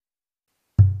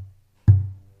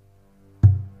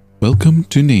Welcome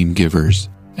to Name Givers,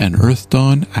 an Earth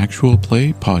Dawn actual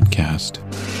play podcast.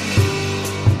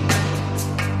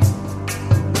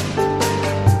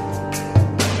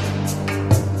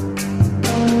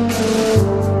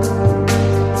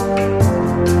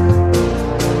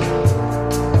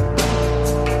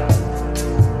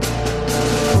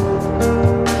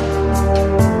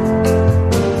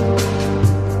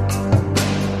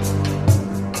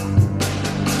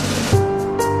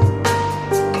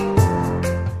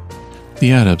 The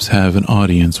Adepts have an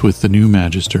audience with the new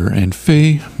Magister, and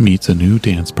Faye meets a new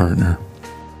dance partner.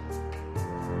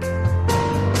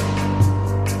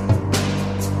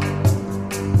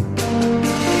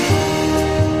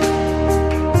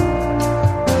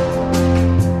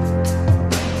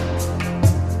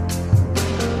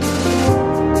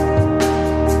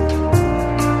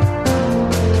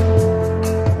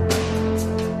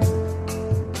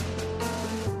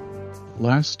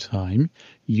 Last time,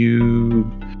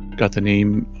 you got the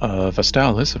name of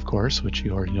Astalis, of course, which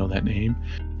you already know that name,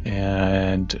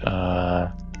 and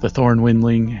the Thorn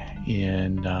Windling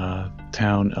in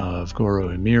town of Goro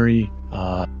Emiri.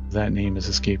 That name is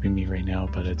escaping me right now,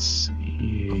 but it's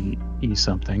E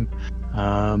something.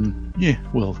 Yeah,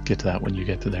 we'll get to that when you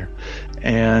get to there.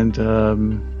 And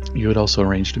you had also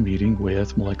arranged a meeting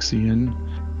with Malexian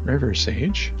River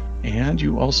Sage, and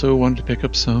you also wanted to pick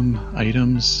up some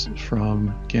items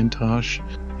from Gentosh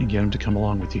and get him to come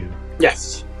along with you.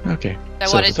 Yes. Okay. I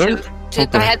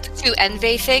had the two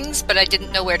Envy things, but I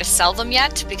didn't know where to sell them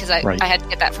yet because I had to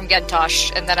get that from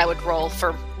Gentosh, and then I would roll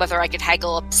for whether I could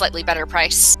haggle a slightly better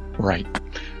price. Right.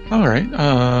 All right.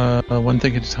 One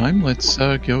thing at a time. Let's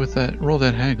go with that. Roll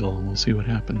that haggle, and we'll see what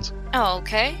happens. Oh,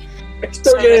 okay.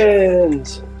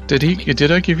 Experience.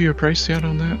 Did I give you a price yet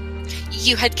on that?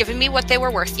 You had given me what they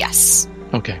were worth, yes.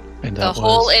 Okay. And the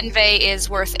whole Envy is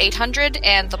worth 800,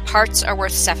 and the parts are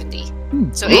worth 70.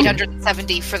 So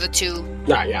 870 for the two.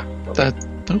 Yeah. Okay.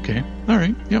 Okay. All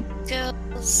right. Yep.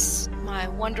 Skills. My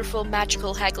wonderful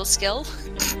magical haggle skill.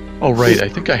 Oh, right. I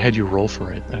think I had you roll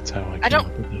for it. That's how I came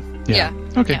up with it. Yeah.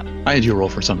 Okay. Yeah. I had you roll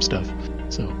for some stuff.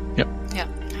 So, yep. Yeah.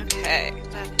 Okay.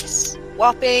 That's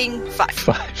whopping 5.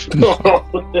 5.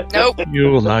 Nope. You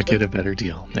will not get a better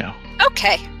deal now.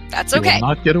 Okay. That's okay. You will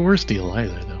not get a worse deal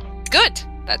either, though. Good.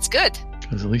 That's good.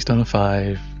 Because at least on a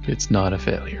 5, it's not a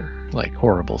failure. Like,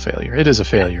 horrible failure. It is a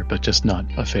failure, but just not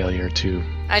a failure to...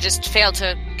 I just failed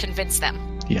to convince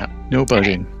them. Yeah, no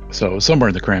budging. Okay. So, somewhere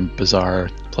in the Grand Bazaar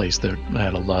place that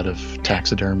had a lot of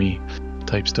taxidermy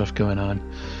type stuff going on.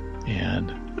 And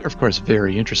they're, of course,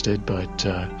 very interested, but...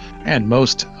 and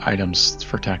most items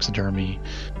for taxidermy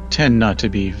tend not to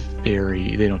be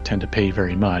very... They don't tend to pay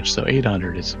very much, so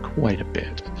 800 is quite a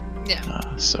bit. Yeah.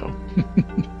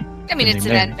 I mean, it's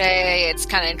an Envy, it's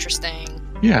kind of interesting.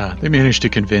 Yeah, they managed to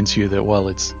convince you that while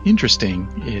it's interesting,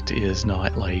 it is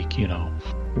not like,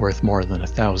 worth more than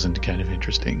 1,000 kind of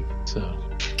interesting. So.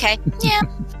 Okay, yeah,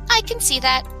 I can see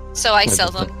that. So I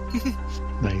sell them.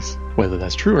 Nice. Whether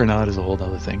that's true or not is a whole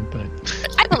other thing, but...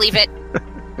 I believe it.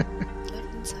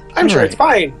 I'm sure it's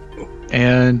fine.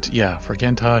 And yeah, for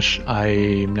Gentosh,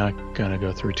 I'm not going to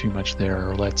go through too much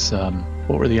there. Let's,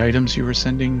 what were the items you were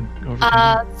sending over?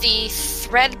 The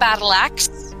thread battle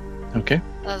axe. Okay.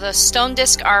 The stone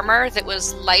disc armor that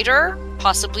was lighter,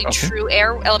 possibly true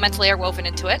elemental air woven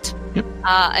into it. Yep.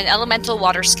 An elemental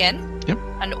water skin. Yep.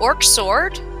 An orc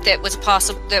sword that was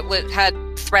had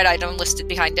thread item listed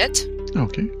behind it.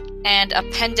 Okay. And a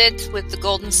pendant with the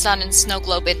golden sun and snow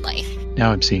globe inlay.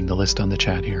 Now I'm seeing the list on the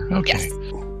chat here. Okay. Yes.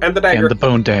 And the dagger. And the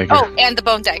bone dagger. Oh, and the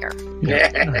bone dagger.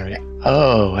 Yeah. All right.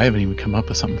 Oh, I haven't even come up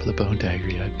with something for the bone dagger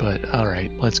yet, but all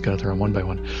right, let's go through them one by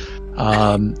one.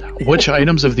 Which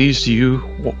items of these do you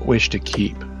wish to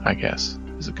keep, I guess,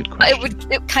 is a good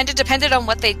question. It kind of depended on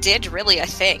what they did, really, I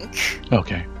think.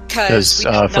 Okay. Because,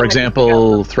 for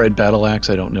example, thread battle axe,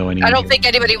 I don't know any. I don't think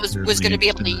anybody was going to be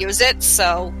able to use it,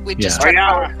 so we just tried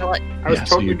to fill it. I was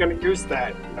totally going to use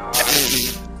that. No.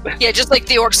 Yeah, just like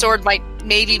the orc sword might,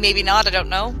 maybe not, I don't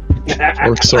know.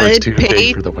 Orc sword's too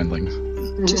big for the windlings.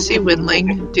 To see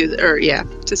Windling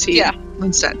to see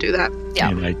Linstat do that. Yeah.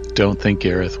 And I don't think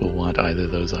Gareth will want either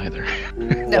of those either.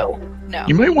 No.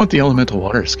 You might want the elemental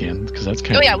water skin, because that's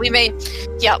kind of... Oh yeah, we may...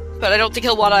 Yeah, but I don't think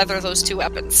he'll want either of those two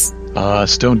weapons.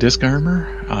 Stone disc armor?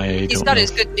 He's got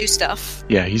his good new stuff.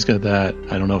 Yeah, he's got that.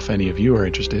 I don't know if any of you are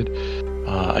interested.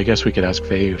 I guess we could ask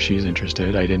Faye if she's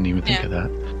interested. I didn't even think of that.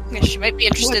 Yeah, she might be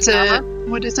interested in armor.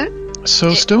 What is it?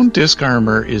 So stone disc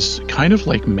armor is kind of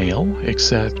like mail,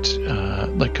 except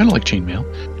kind of like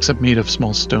chainmail, except made of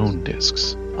small stone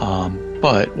discs.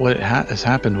 But what has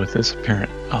happened with this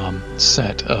apparent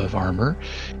set of armor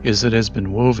is it has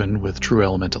been woven with true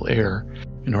elemental air,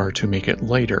 in order to make it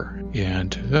lighter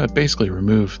and basically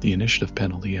remove the initiative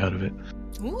penalty out of it.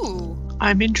 Ooh.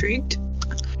 I'm intrigued.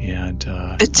 And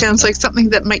it sounds like something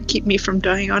that might keep me from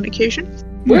dying on occasion.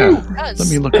 Yeah, let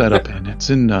me look that up, and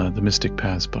it's in the Mystic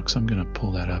Paths book, so I'm going to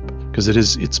pull that up because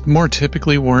it's more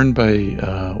typically worn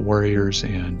by warriors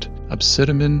and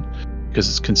obsidian because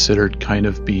it's considered kind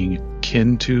of being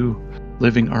akin to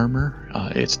living armor.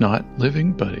 It's not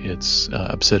living, but it's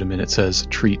obsidian. It says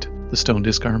treat the stone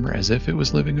disc armor as if it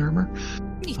was living armor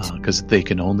because they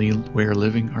can only wear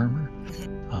living armor.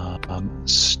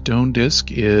 Stone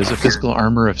disc is a physical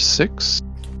armor of 6,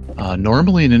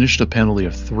 normally an initiative penalty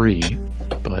of 3,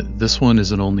 but this one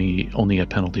is only a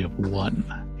penalty of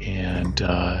 1, and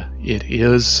it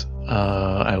is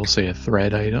I will say a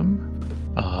thread item.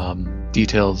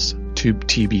 Details to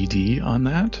TBD on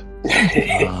that.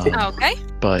 Okay.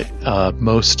 But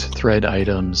most thread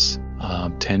items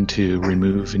tend to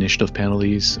remove initiative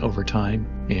penalties over time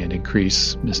and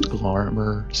increase mystical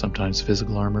armor, sometimes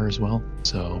physical armor as well.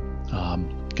 So,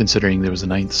 considering there was a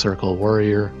 9th Circle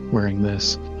warrior wearing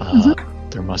this,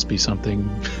 there must be something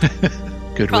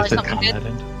good Probably with it something on good. that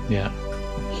end. Yeah.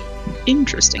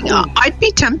 Interesting. I'd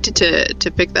be tempted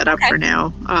to pick that up for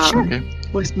now. Sure. Okay.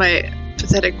 With my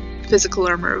pathetic physical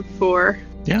armor of 4.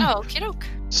 Yeah. Oh, kiddoke.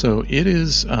 So it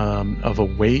is of a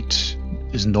weight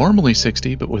is normally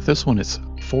 60, but with this one it's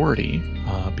 40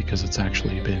 because it's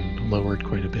actually been lowered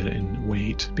quite a bit in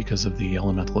weight because of the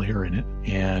elemental air in it.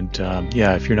 And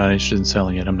if you're not interested in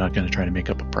selling it, I'm not going to try to make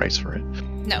up a price for it.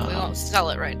 No, we won't sell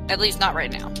it right. At least not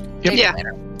right now. Yep. Maybe Yeah.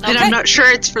 later. And I'm not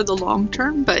sure it's for the long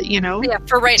term, but Yeah,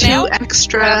 for right 2 now.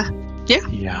 extra.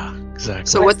 Yeah, exactly.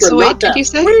 So what's the weight, did you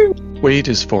say? Weight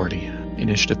is 40.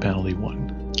 Initiative penalty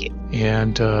 1. Okay.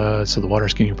 And so the water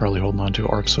skin you're probably holding on to.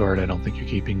 Orc sword I don't think you're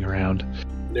keeping around.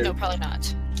 No, probably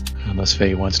not. Unless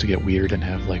Faye wants to get weird and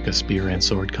have like a spear and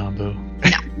sword combo.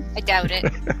 I doubt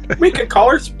it. We could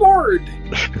call her Sport.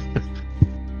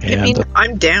 I mean,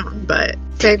 I'm down, but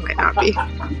Faye might not be.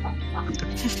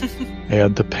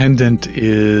 And the pendant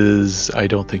is, I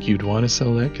don't think you'd want to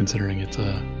sell that considering it's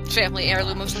a Family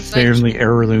heirloom of some sort. family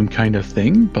heirloom kind of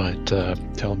thing, but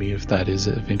tell me if that is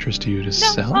of interest to you to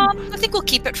sell. I think we'll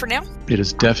keep it for now. It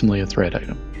is definitely a thread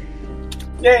item.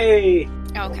 Yay!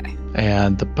 Okay.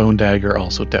 And the bone dagger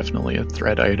also definitely a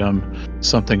thread item.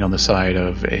 Something on the side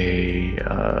of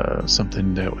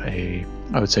something that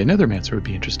I would say Nethermancer would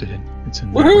be interested in. It's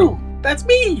in that realm. Woohoo! That's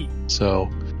me! So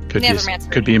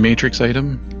Nethermancer. could be a matrix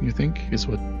item, you think, is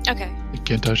what Okay.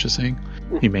 Gentosh is saying.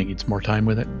 He may need some more time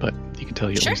with it, but he can tell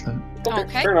you Sure. at least that.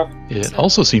 Okay. Fair enough. It So-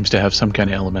 also seems to have some kind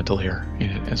of elemental air in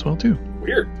it as well, too.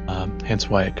 Weird. Hence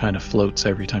why it kind of floats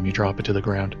every time you drop it to the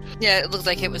ground. Yeah, it looked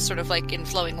like it was sort of like in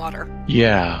flowing water.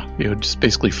 Yeah, it would just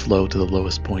basically flow to the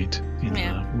lowest point in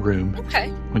Yeah. the room Okay.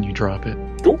 when you drop it.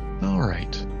 Cool. All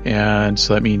right. And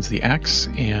so that means the axe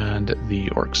and the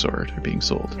orc sword are being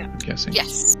sold, Yeah. I'm guessing.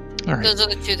 Yes. All right. Those are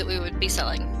the 2 that we would be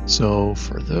selling. So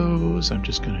for those, I'm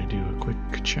just going to do a quick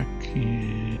check.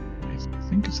 I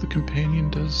think it's the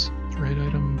companion does thread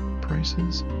item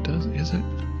prices. Is it?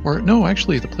 Or no,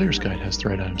 actually the player's guide has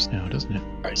thread items now, doesn't it?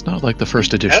 It's not like the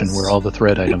first edition Yes. where all the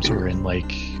thread items were in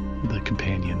like the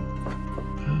companion.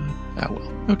 Well.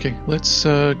 Okay, let's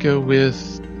go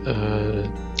with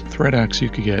thread axe you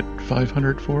could get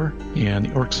 500 for, and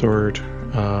the orc sword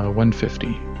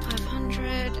 150.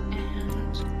 500,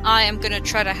 and I am going to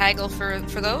try to haggle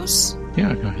for those.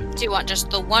 Yeah, go ahead. Do you want just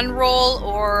the 1 roll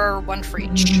or 1 for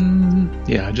each?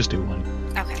 Yeah, just do 1.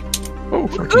 Okay. Oh,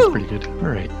 14's pretty good. All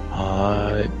right.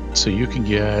 So you can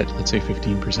get, let's say,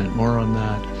 15% more on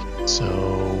that.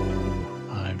 So,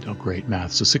 great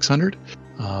math. So 600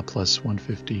 plus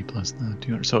 150 plus the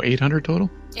 200. So 800 total?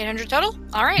 800 total?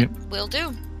 All right. Yep. Will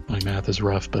do. My math is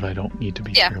rough, but I don't need to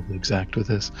be Yeah. terribly exact with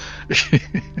this.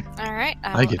 All right.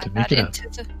 I get to add make that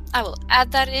it up. I will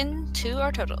add that into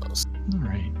our totals. All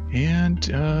right. And,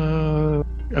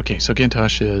 okay, so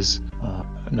Gentosh is,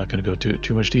 I'm not going to go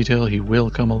too much detail. He will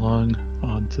come along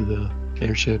onto the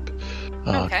airship.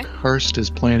 Okay. Karst is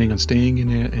planning on staying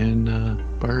in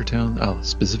Bartertown. Oh,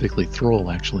 specifically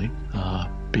Thrall, actually.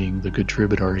 Being the good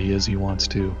troubadour he is, he wants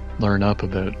to learn up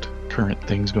about current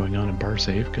things going on in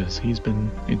Barsafe because he's been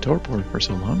in Torpor for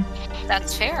so long.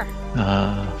 That's fair.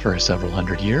 For several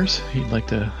hundred years. He'd like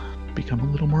to become a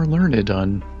little more learned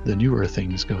on the newer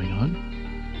things going on.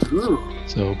 Ooh.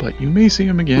 So, but you may see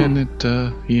him again.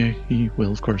 He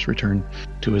will, of course, return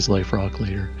to his life rock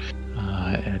later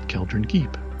at Keldrin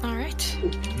Keep. All right.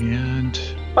 And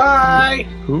Bye!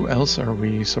 who else are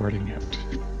we sorting out?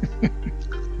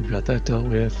 got that dealt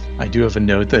with. I do have a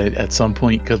note that at some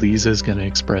point Kaliza is going to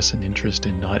express an interest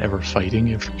in not ever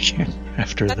fighting ever again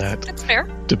after that's fair.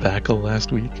 debacle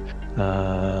last week.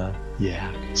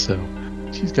 So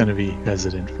she's going to be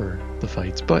hesitant for the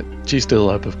fights, but she's still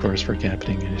up, of course, for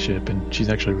captaining a ship, and she's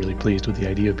actually really pleased with the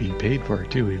idea of being paid for it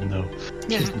too, even though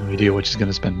she has no idea what she's going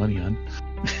to spend money on.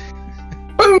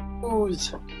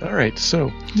 All right,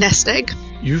 so nest egg.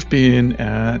 You've been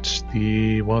at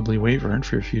the Wobbly Wyvern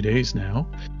for a few days now,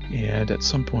 and at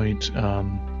some point,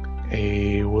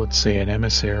 let's say an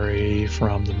emissary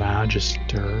from the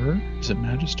Magister. Is it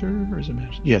Magister or is it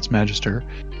Magister? Yeah, it's Magister.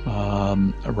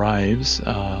 Arrives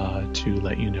to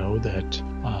let you know that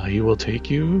he will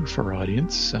take you for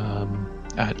audience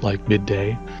at like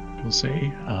midday, we'll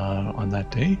say, on that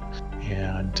day,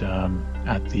 and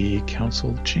at the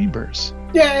council chambers.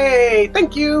 Yay!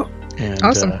 Thank you! And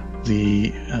awesome.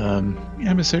 The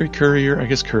emissary courier, I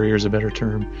guess courier is a better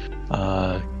term,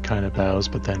 kind of bows,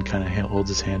 but then kind of holds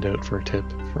his hand out for a tip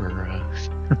for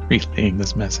relaying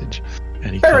this message.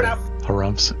 And he Fair enough.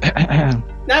 Harumphs.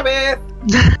 Nabith!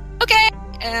 Okay,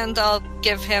 and I'll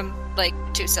give him like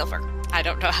 2 silver. I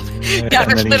don't know how. And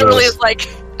Nabith then he literally goes, is like,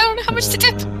 I don't know how much to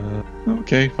tip.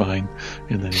 Okay, fine.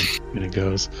 And then he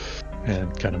goes,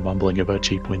 and kind of mumbling about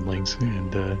cheap windlings,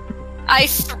 and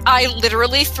I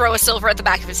literally throw a silver at the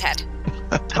back of his head.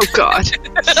 Oh God!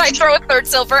 I throw a 3rd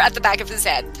silver at the back of his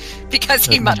head because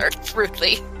he muttered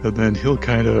rudely. And then he'll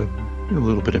kind of, a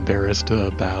little bit embarrassed,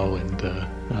 bow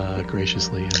and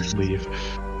graciously and leave.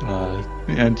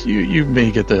 And you may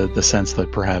get the sense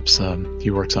that perhaps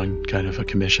he works on kind of a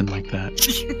commission like that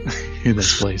in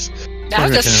this place.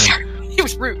 He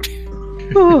was rude.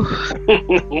 Rude.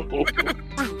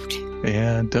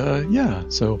 And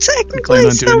so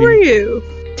technically, so were you.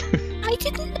 I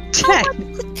didn't.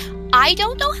 I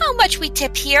don't know how much we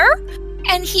tip here,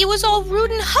 and he was all rude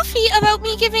and huffy about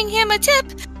me giving him a tip,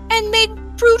 and made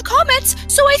rude comments.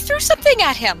 So I threw something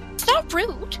at him. It's not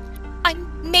rude.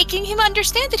 I'm making him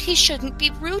understand that he shouldn't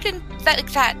be rude and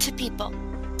like that to people.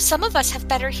 Some of us have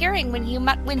better hearing when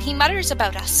he mutters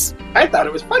about us. I thought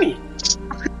it was funny.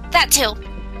 That too.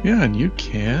 Yeah, and you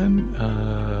can.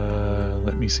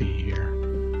 Let me see here.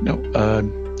 No.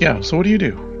 So what do you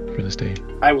do for this day?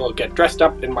 I will get dressed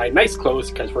up in my nice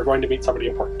clothes because we're going to meet somebody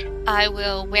important. I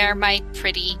will wear my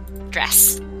pretty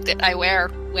dress that I wear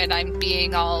when I'm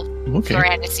being all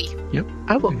Floranisy. Yep.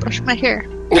 I will brush my hair.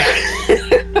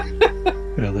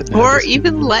 Or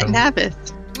even let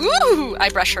Nabith. Ooh! I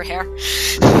brush her hair.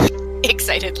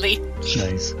 Excitedly.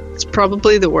 Nice. It's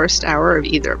probably the worst hour of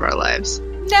either of our lives.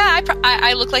 Nah,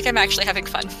 I look like I'm actually having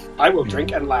fun. I will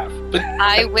drink and laugh.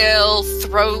 I will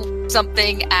throw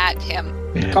something at him.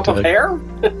 A cup of hair?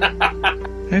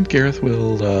 And Gareth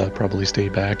will probably stay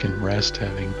back and rest,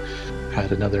 having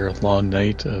had another long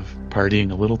night of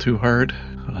partying a little too hard.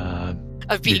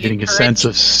 Of being you're getting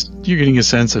a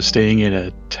sense of staying in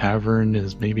a tavern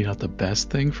is maybe not the best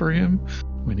thing for him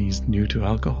when he's new to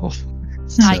alcohol.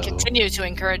 So, I continue to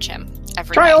encourage him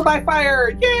every Trial night. by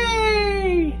fire!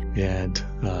 Yay! And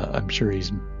I'm sure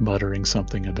he's muttering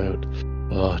something about,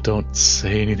 don't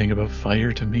say anything about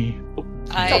fire to me.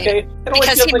 Okay.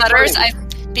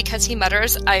 Because he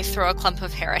mutters, I throw a clump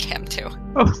of hair at him too.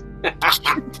 Oh.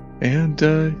 And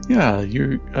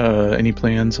any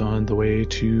plans on the way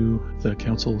to the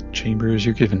council chambers?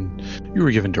 You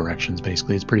were given directions.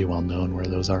 Basically, it's pretty well known where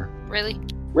those are. Really?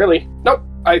 Nope.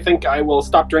 I think I will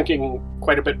stop drinking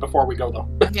quite a bit before we go, though.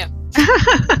 Yeah.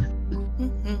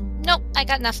 Nope, I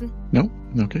got nothing. Nope.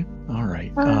 Okay. All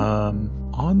right.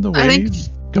 On the way,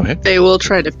 go ahead. They will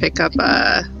try to pick up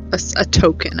a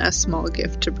token, a small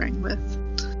gift to bring with.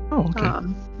 Oh, okay.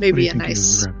 Maybe a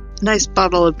nice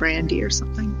bottle of brandy or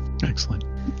something. Excellent.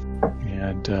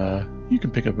 And you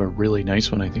can pick up a really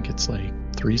nice one. I think it's like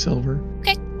 3 silver.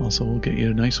 Okay. Also, we'll get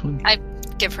you a nice one. I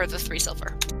give her the 3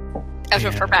 silver out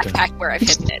of her backpack where I've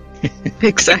hidden it.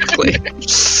 Exactly.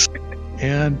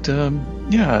 And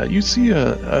you see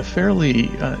a fairly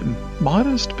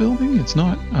modest building. It's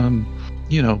not,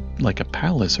 like a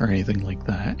palace or anything like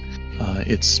that.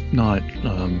 It's not,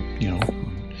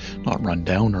 not run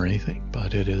down or anything,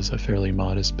 but it is a fairly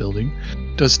modest building.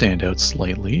 It does stand out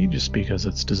slightly just because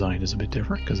its design is a bit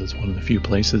different, because it's one of the few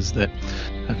places that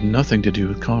have nothing to do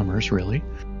with commerce, really.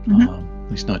 Mm-hmm.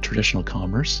 At least not traditional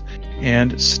commerce.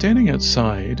 And standing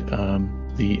outside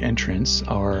the entrance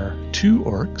are 2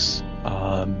 orcs.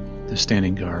 They're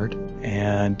standing guard,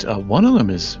 and one of them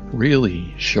is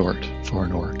really short for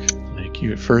an orc. Like,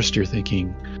 at first you're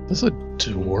thinking, this is a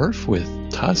dwarf with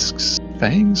tusks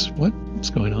fangs?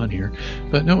 What's going on here?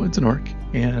 But no, it's an orc.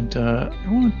 And I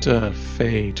want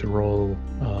Faye to roll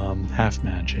half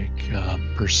magic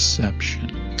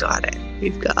perception. Got it.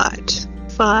 We've got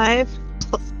 5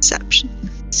 plus perception.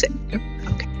 6. Yep.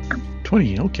 Okay.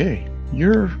 20, okay.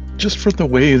 You're, just for the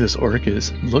way this orc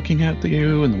is looking at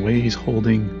you and the way he's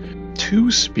holding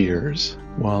 2 spears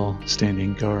while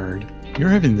standing guard, you're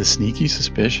having the sneaky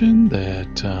suspicion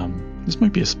that this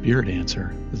might be a spear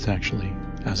dancer that's actually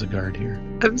has a guard here.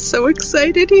 I'm so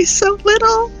excited. He's so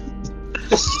little.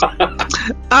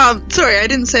 Sorry, I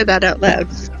didn't say that out loud.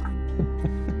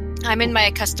 I'm in my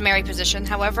customary position,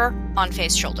 however, on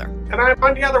Faye's shoulder. And I'm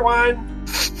on the other one.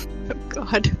 Oh,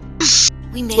 God.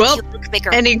 We made you look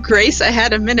bigger. Any grace I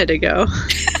had a minute ago.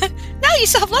 Now you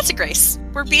still have lots of grace.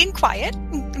 We're being quiet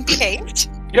and behaved.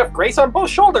 You have grace on both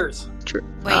shoulders. True.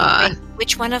 Wait,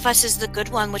 which one of us is the good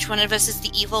one? Which one of us is the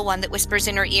evil one that whispers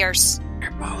in her ears?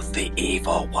 You're both the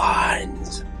evil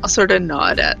ones. I'll sort of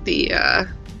nod at the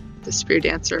spear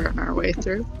dancer on our way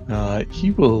through.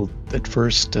 He will at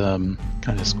first kind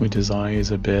of squint his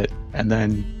eyes a bit and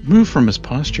then move from his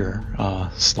posture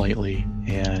slightly,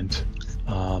 and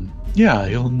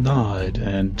he'll nod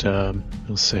and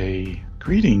he'll say,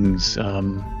 "Greetings.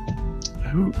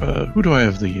 Who do I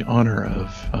have the honor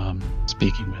of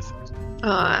speaking with?"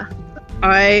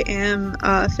 I am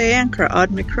Fayankra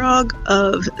Odmicrog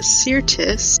of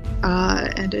Sirtis,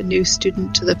 and a new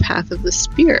student to the Path of the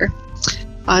Spear.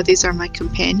 These are my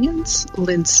companions,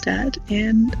 Lindstad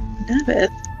and Navith.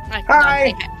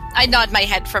 Hi! I nod my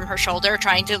head from her shoulder,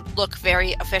 trying to look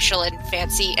very official and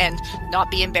fancy and not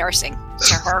be embarrassing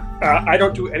to her. I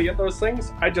don't do any of those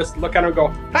things. I just look at her and go,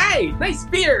 "Hey, nice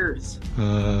spears!"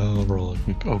 I'll roll.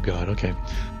 Oh god, okay.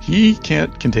 He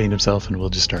can't contain himself and will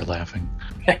just start laughing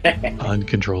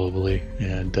uncontrollably,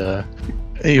 and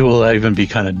he will even be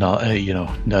kind of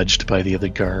nudged by the other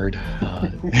guard.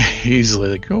 He's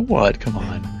like, "Oh, what? Come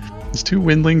on! There's 2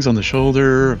 windlings on the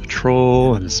shoulder, a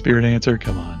troll, and a spear dancer.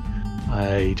 Come on!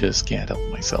 I just can't help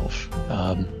myself."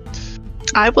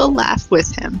 I will laugh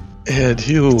with him. And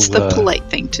he'll. It's the polite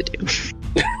thing to do.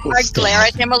 I glare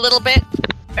at him a little bit.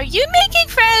 Are you making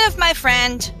fun of my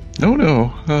friend?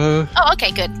 No. Oh,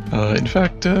 okay, good. In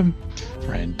fact,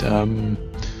 friend,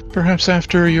 perhaps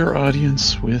after your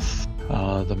audience with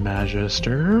the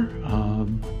Magister,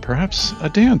 perhaps a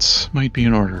dance might be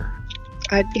in order.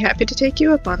 I'd be happy to take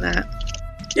you up on that.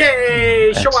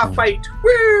 Yay! Show off Excellent. fight!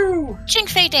 Woo!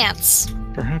 Jingfei dance.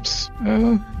 Perhaps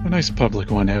a nice public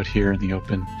one out here in the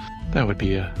open. That would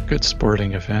be a good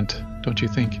sporting event, don't you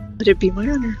think? Would it be my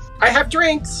honor? I have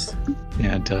drinks!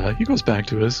 And he goes back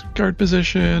to his guard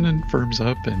position and firms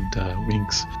up and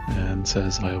winks and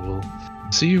says, "I will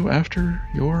see you after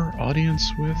your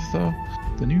audience with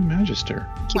the new Magister."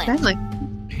 Keep friendly.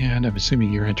 And I'm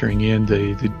assuming you're entering in.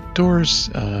 The doors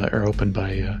are opened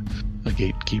by a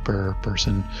gatekeeper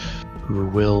person who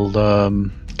will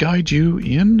guide you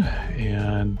in,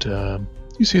 and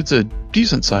you see it's a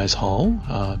decent-sized hall,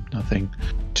 nothing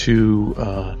too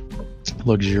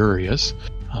luxurious,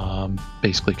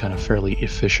 basically kind of fairly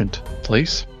efficient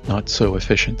place. Not so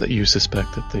efficient that you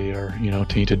suspect that they are,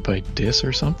 tainted by dis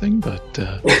or something, but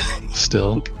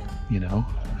still,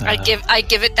 I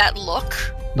give it that look.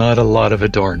 not a lot of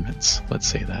adornments, let's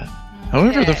say that.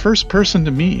 However, the first person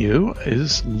to meet you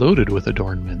is loaded with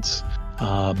adornments.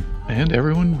 And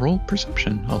everyone roll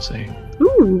perception, I'll say.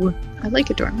 Ooh, I like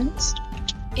adornments.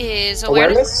 Is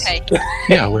awareness? Okay.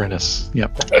 Yeah, awareness.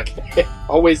 Yep, Okay.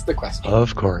 Always the question.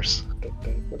 of course.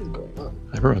 What is going on?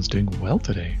 Everyone's doing well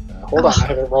today. Hold on, I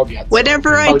haven't rolled yet. so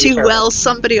Whenever I I'll be do careful. well,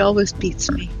 somebody always beats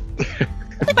me.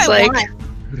 By like- one.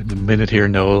 In a minute here,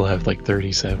 Noah will have like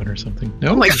 37 or something.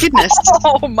 No, Oh my goodness.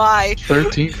 Oh my.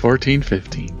 13, 14,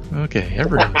 15. Okay,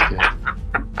 everyone's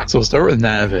good. So we'll start with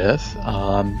Navith.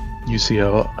 You see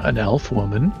an elf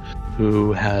woman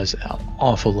who has an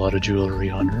awful lot of jewelry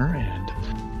on her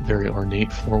and very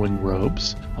ornate flowing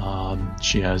robes.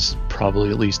 She has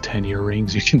probably at least 10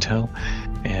 earrings, you can tell,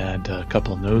 and a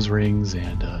couple of nose rings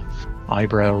and an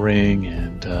eyebrow ring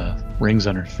and rings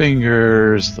on her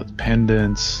fingers, the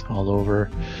pendants all over.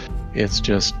 It's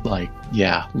just like,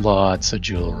 lots of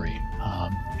jewelry.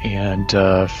 And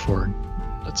for,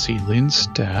 let's see,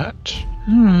 Lindstad.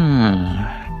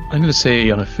 I'm going to say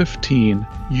on a 15,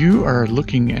 you are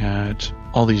looking at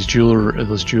all these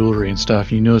jewelry and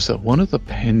stuff. You notice that one of the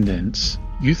pendants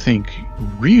you think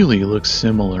really looks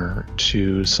similar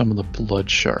to some of the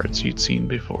blood shards you'd seen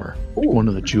before. Ooh. One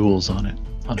of the jewels on it.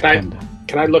 On a Can pendant.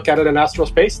 Can I look at it in astral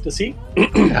space to see?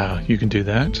 Yeah, you can do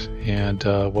that. And,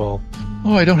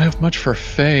 Oh, I don't have much for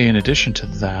Faye in addition to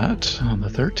that on the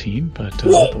 13, but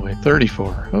oh boy,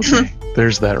 34. Okay,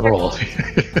 there's that roll.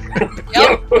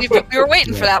 Yep, we were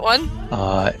waiting for that one.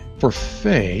 For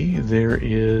Faye, there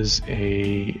is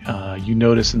a, you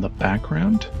notice in the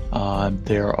background,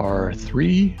 there are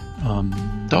 3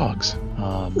 dogs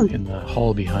in the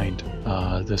hall behind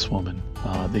this woman.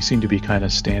 They seem to be kind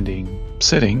of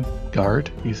sitting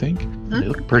guard, you think? They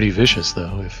look pretty vicious,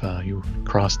 though, if you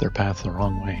cross their path the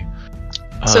wrong way.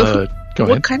 So, go what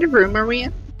ahead. kind of room are we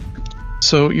in?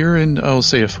 So you're in, I'll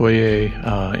say, a foyer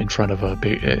in front of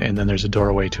and then there's a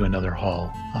doorway to another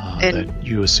hall that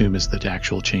you assume is the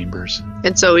actual chambers.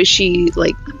 And so is she,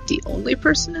 like, the only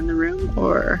person in the room,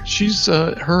 or? She's,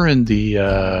 her and the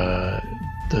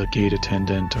gate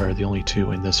attendant are the only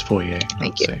 2 in this foyer,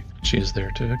 Thank you. say. She is there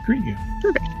to greet you.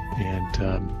 Perfect.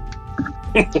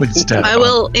 And, instead, I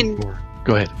will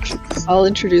Go ahead. I'll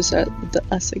introduce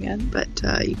us again, but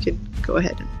you can go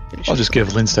ahead and finish. I'll just give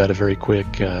Lindstad a very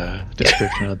quick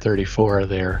description of 34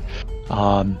 there.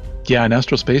 Yeah, in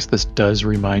Astral Space, this does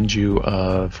remind you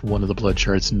of one of the blood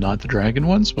shards, not the dragon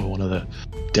ones, but one of the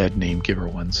dead name giver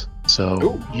ones.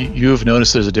 So you have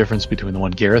noticed there's a difference between the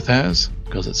one Gareth has,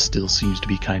 because it still seems to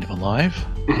be kind of alive,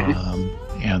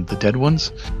 and the dead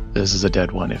ones. This is a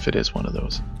dead one, if it is one of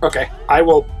those. Okay, I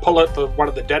will pull out one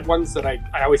of the dead ones that I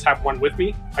always have one with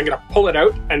me. I'm going to pull it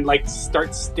out and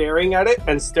start staring at it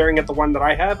and staring at the one that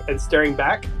I have and staring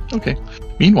back. Okay.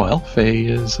 Meanwhile, Faye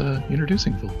is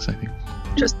introducing folks, I think.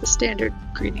 Just the standard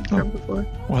greeting from before.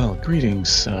 Well,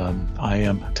 greetings. I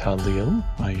am Talil.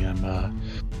 I am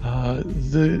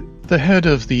the head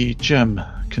of the GEM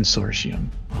Consortium,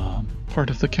 part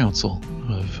of the council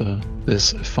of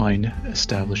this fine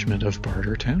establishment of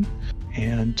Bartertown.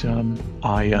 And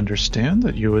I understand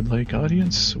that you would like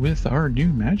audience with our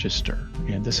new Magister.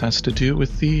 And this has to do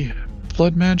with the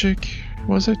blood magic,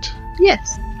 was it?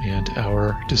 Yes. And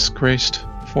our disgraced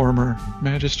former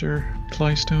Magister,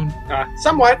 Clystone?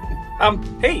 Somewhat.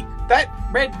 Hey, that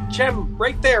red gem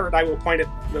right there, and I will point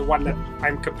at the one that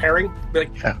I'm comparing. Be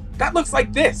like, Yeah. That looks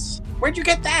like this. Where'd you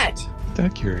get that?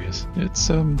 That curious. It's,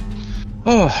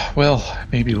 oh, well,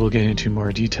 maybe we'll get into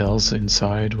more details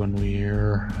inside when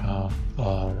we're,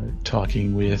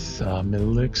 talking with,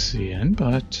 Milixian,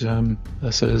 but,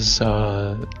 this is,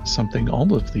 something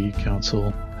all of the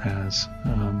council has.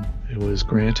 It was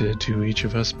granted to each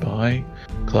of us by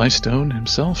Clystone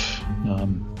himself,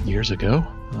 years ago.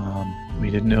 We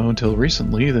didn't know until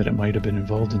recently that it might have been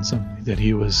involved in something, that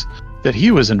he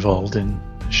was involved in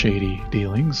shady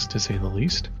dealings, to say the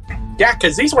least. Yeah,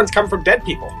 because these ones come from dead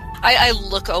people. I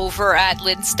look over at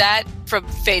Lindstad from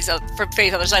Faye's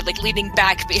other side, like leaning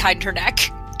back behind her neck.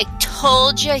 I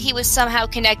told you he was somehow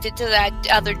connected to that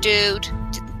other dude.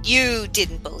 You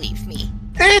didn't believe me.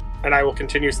 And I will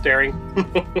continue staring.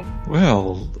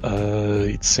 Well,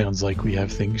 it sounds like we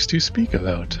have things to speak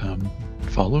about.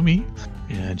 Follow me.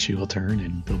 And she will turn,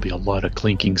 and there'll be a lot of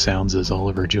clinking sounds as all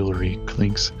of her jewelry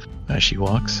clinks as she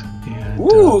walks. And,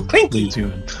 Ooh, clinky! Leads you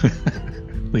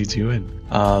in. Leads you in.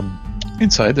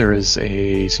 Inside there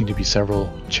seem to be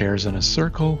several chairs in a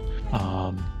circle,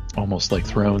 almost like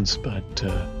thrones, but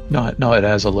not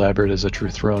as elaborate as a true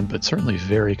throne, but certainly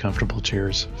very comfortable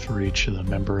chairs for each of the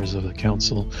members of the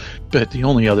council. But the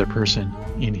only other person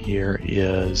in here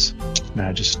is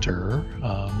Magister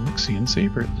Milixian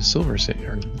Saber, the Silver Sage,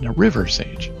 or no, River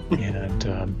Sage,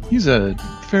 and he's a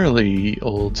fairly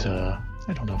old.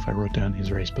 I don't know if I wrote down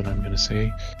his race, but I'm going to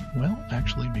say, well,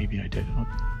 actually, maybe I did. I'll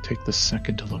take the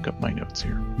second to look up my notes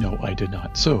here. No, I did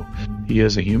not. So, he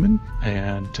is a human,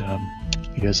 and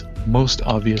he is most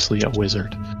obviously a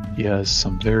wizard. He has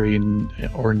some very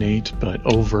ornate but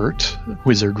overt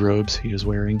wizard robes he is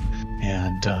wearing,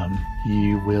 and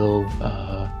he will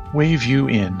wave you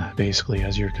in, basically,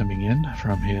 as you're coming in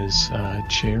from his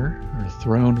chair, or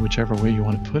throne, whichever way you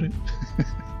want to put it,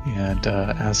 and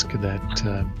ask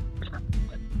that...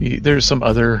 There's some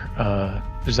other,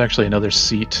 there's actually another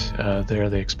seat there.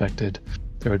 They expected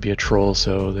there would be a troll,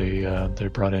 so they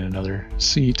brought in another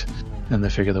seat, and they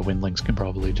figure the windlings can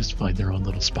probably just find their own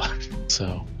little spot.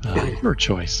 So, your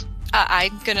choice.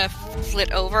 I'm gonna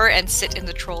flit over and sit in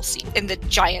the troll seat, in the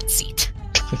giant seat.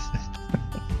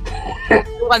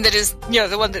 The one that is,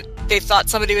 the one that they thought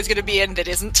somebody was gonna be in that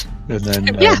isn't. And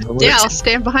then, Yeah, I'll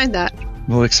stand behind that.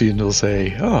 Milixian will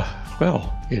say, "Oh,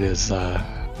 well, it is,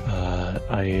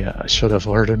 I should have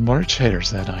ordered more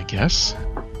chairs then, I guess."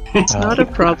 It's not a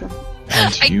problem.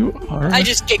 And you are... I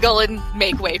just giggle and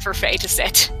make way for Faye to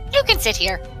sit. You can sit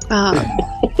here.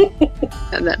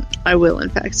 And then I will, in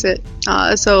fact, sit.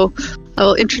 So I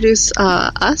will introduce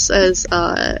us as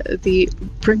the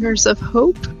Bringers of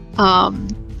Hope.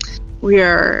 we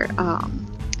are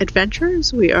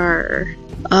adventurers. We are,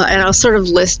 and I'll sort of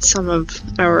list some of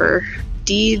our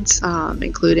deeds,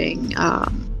 including,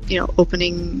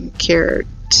 opening Caer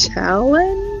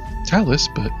Talus, Talus?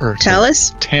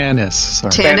 Tanis,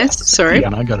 sorry. Tanis, sorry.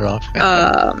 Yeah, I got it off.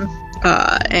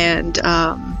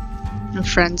 And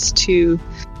friends to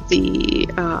the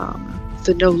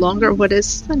no longer, what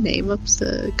is the name of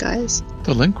the guys?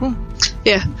 The Linqua?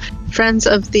 Yeah, friends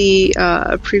of the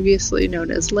previously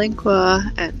known as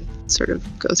Linqua, and sort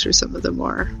of go through some of the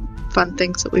more fun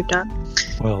things that we've done.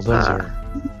 Well, those are...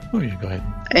 Oh, yeah, go ahead.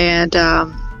 And,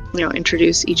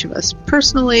 introduce each of us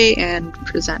personally and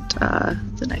present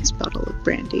the nice bottle of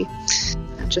brandy.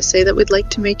 And just say that we'd like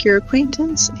to make your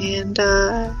acquaintance and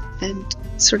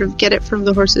sort of get it from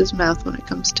the horse's mouth when it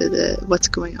comes to what's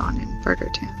going on in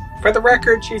Bartertown. For the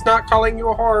record, she's not calling you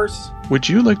a horse. Would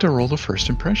you like to roll a first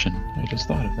impression? I just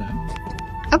thought of that.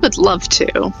 I would love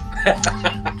to.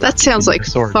 That sounds like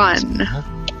Sword. fun.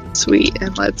 Sweet.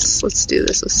 And let's do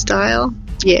this with style.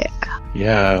 Yeah.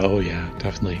 Yeah, oh yeah,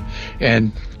 definitely.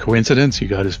 And coincidence, you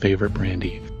got his favorite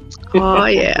brandy. Oh,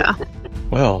 yeah.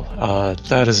 Well,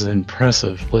 that is an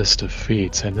impressive list of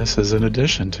feats, and this is in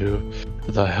addition to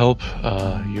the help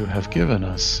you have given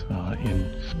us in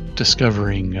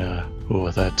discovering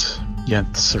that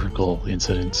Yenth Circle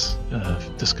incident,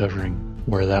 discovering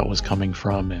where that was coming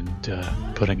from,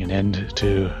 and putting an end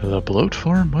to the bloat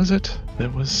form, was it?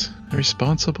 That was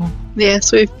responsible?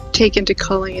 Yes, we've taken to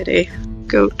calling it a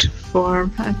goat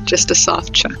form. Just a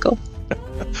soft chuckle.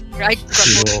 I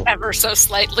grumbled ever so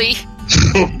slightly.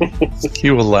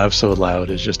 You will laugh so loud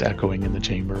it's just echoing in the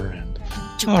chamber. And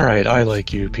all right, I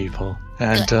like you people.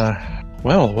 And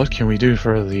well, what can we do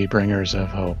for the bringers of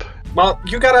hope? Well,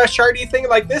 you got a shardy thing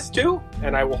like this too?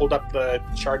 And I will hold up the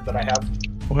shard that I have.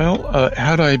 Well,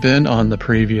 had I been on the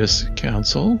previous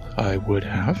council, I would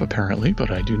have, apparently,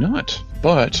 but I do not.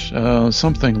 But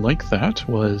something like that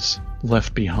was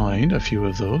left behind, a few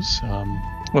of those.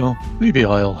 Well, maybe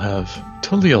I'll have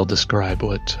Talil describe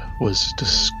what was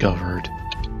discovered.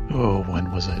 Oh, when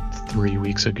was it? 3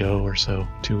 weeks ago or so?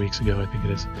 2 weeks ago, I think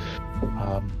it is.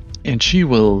 And she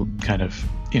will kind of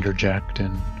interject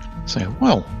and say,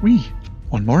 well,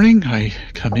 one morning I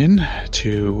come in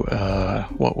to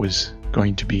what was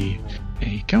going to be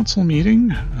a council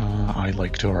meeting. I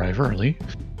like to arrive early,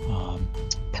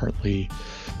 partly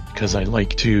because I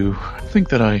like to think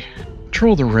that I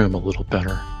control the room a little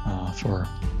better,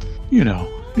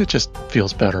 it just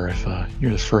feels better if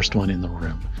you're the first one in the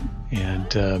room.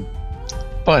 And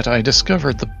but I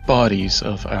discovered the bodies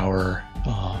of our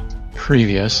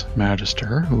previous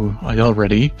magister, who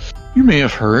you may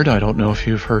have heard. I don't know if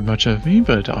you've heard much of me,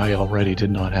 but I already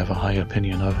did not have a high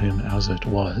opinion of him as it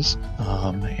was.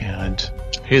 And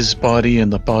his body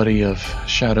and the body of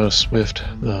Shadow Swift,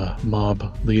 the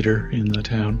mob leader in the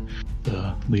town,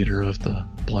 the leader of the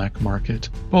black market,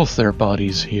 both their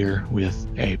bodies here with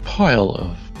a pile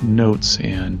of notes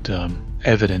and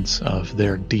evidence of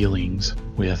their dealings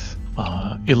with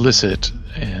illicit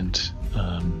and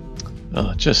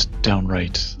just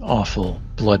downright awful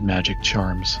blood magic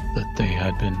charms that they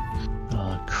had been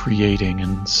creating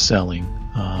and selling.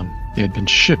 They had been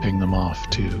shipping them off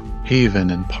to Haven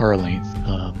and Parleyth.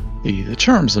 The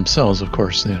charms themselves, of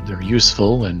course, they're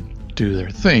useful and do their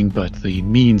thing, but the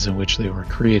means in which they were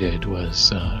created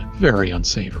was very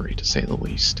unsavory, to say the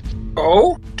least.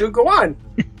 Oh, do go on.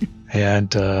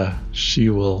 And she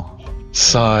will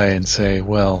sigh and say,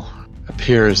 well,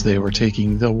 appears they were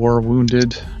taking the war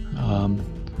wounded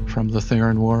from the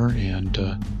Theron War and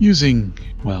using,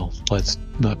 well, let's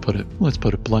put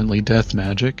it bluntly, death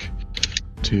magic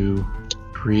to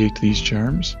create these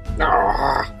charms.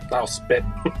 I'll spit.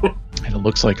 And it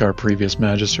looks like our previous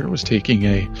magister was taking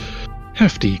a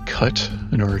hefty cut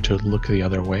in order to look the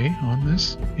other way on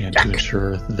this and to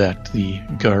ensure that the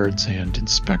guards and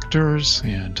inspectors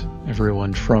and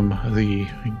everyone from the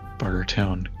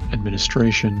Bartertown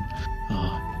administration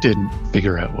didn't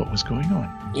figure out what was going on.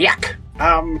 Yuck.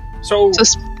 So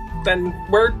then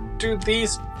where do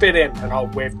these fit in? And I'll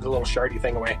wave the little shardy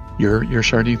thing away. Your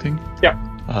shardy thing? Yep.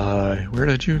 Where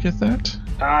did you get that?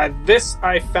 This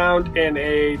I found in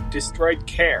a destroyed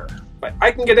Caer, but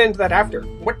I can get into that after.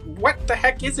 What the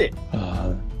heck is it?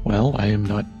 Well, I am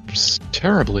not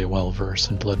terribly well versed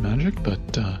in blood magic, but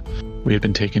we have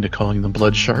been taken to calling them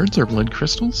blood shards or blood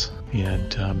crystals.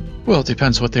 And, well, it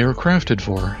depends what they were crafted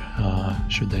for.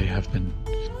 Should they have been...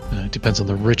 it depends on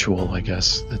the ritual, I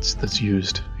guess, that's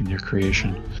used in your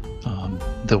creation.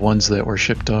 The ones that were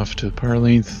shipped off to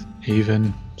Parleyth,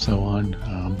 Haven, so on,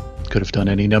 could have done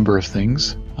any number of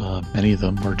things. Many of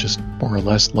them were just more or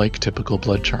less like typical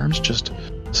blood charms, just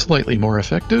slightly more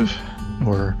effective.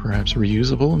 or perhaps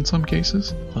reusable in some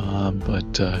cases,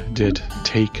 but did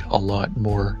take a lot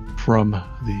more from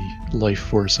the life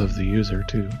force of the user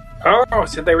too. Oh,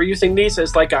 so they were using these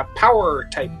as like a power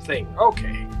type thing.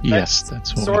 Okay. Yes,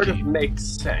 that's what sort we of came. makes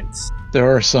sense. There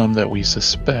are some that we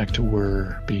suspect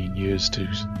were being used to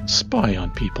spy on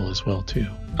people as well too.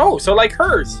 Oh, so like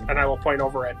hers. And I will point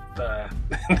over at the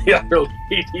other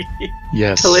lady.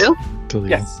 Yes. Khalil? Talil.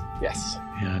 Yes.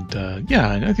 And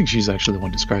and I think she's actually the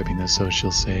one describing this, so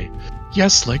she'll say,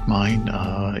 yes, like mine,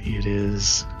 it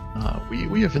is,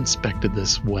 we have inspected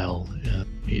this well.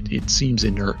 It seems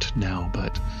inert now,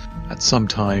 but at some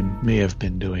time may have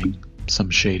been doing some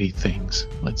shady things,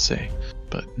 let's say.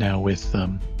 But now with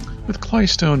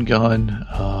Clystone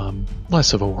gone,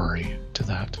 less of a worry to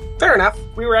that. Fair enough.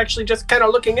 We were actually just kind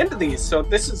of looking into these, so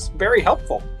this is very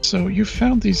helpful. So you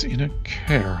found these in a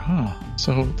care, huh?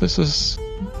 So this is...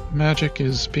 magic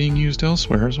is being used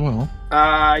elsewhere as well.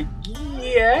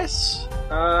 Yes.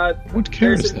 What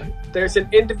care is that? There's an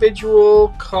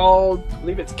individual called, I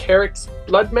believe it's Carrick's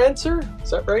Bloodmancer. Is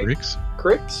that right? Rix?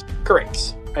 Carrick's.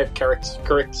 I have Carrick's.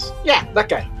 Yeah, that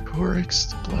guy. Corix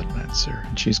the Bloodmancer.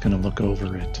 And she's going to look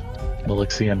over at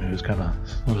Melixian, who's kind of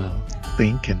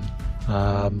thinking.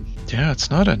 It's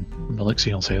not a...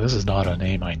 Melixian will say, this is not a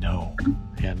name I know.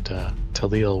 And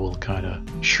Talil will kind of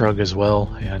shrug as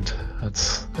well, and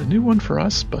that's a new one for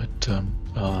us, but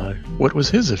what was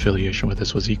his affiliation with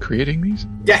this? Was he creating these?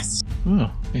 Yes.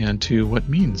 Oh, and to what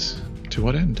means? To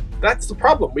what end? That's the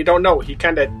problem. We don't know. He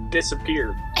kind of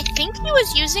disappeared. I think he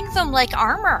was using them like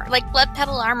armor, like blood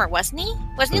petal armor, wasn't he?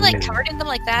 Wasn't he like covered in them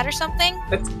like that or something?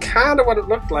 That's kind of what it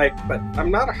looked like, but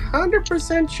I'm not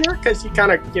 100% sure because he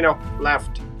kind of,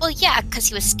 left. Well, yeah, because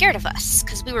he was scared of us,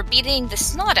 because we were beating the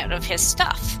snot out of his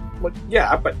stuff. Well,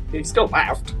 yeah, but he still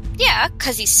left. Yeah,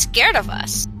 because he's scared of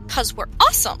us, because we're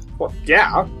awesome. Well,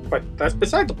 yeah, but that's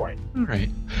beside the point. All right.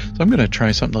 So I'm going to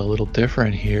try something a little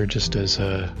different here, just as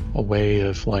a way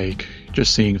of,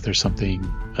 just seeing if there's something,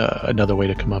 another way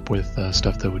to come up with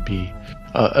stuff that would be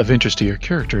of interest to your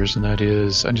characters, and that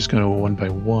is, I'm just going to go one by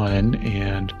one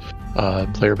and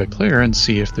player by player and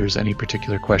see if there's any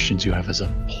particular questions you have as a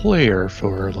player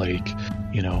for,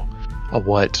 a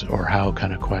what or how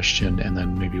kind of question, and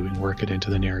then maybe we can work it into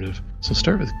the narrative. So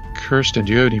start with Kirsten.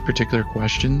 Do you have any particular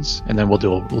questions? And then we'll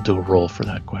do a roll for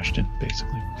that question,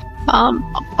 basically.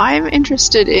 I'm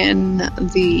interested in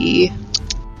the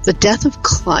death of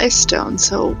Clystone.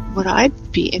 So what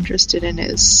I'd be interested in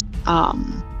is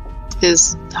I'd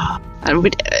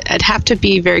have to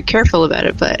be very careful about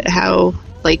it, but how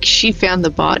she found the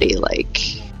body,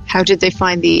 how did they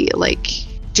find do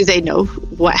they know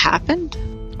what happened?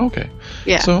 Okay.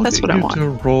 Yeah, so that's what I want. To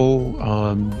roll,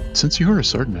 since you're a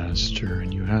sword master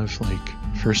and you have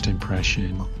first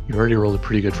impression, you already rolled a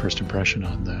pretty good first impression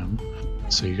on them,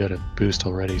 so you got a boost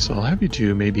already. So I'll have you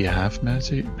do maybe a half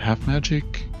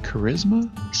magic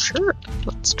charisma. Sure,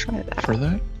 let's try that. For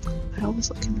that. I always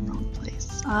look in the wrong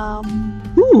place.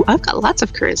 I've got lots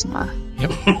of charisma.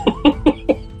 Yep.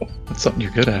 That's something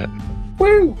you're good at.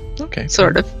 Woo!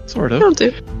 Sort Okay. of. It'll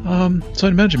do. So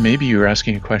I'd imagine maybe you were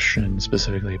asking a question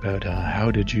specifically about how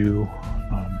did you,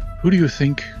 who do you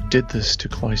think did this to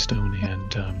Clystone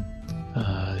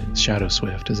and Shadow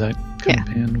Swift? Does that come in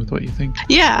hand with what you think?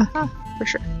 Yeah, for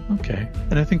sure. Okay.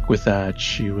 And I think with that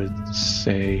she would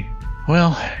say,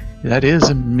 well, that is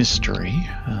a mystery.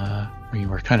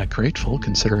 We're kind of grateful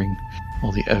considering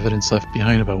all the evidence left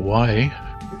behind about why.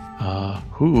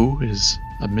 Who is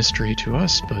a mystery to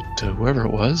us, but whoever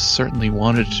it was certainly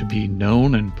wanted to be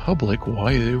known in public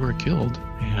why they were killed,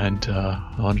 and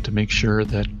wanted to make sure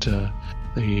that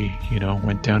they,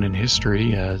 went down in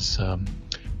history as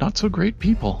not so great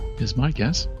people, is my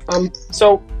guess.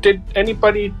 So did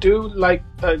anybody do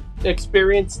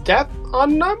experience death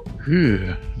on them?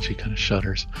 She kind of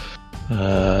shudders.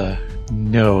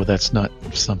 No, that's not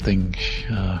something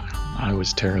I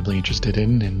was terribly interested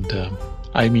in, and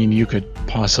you could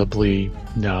possibly...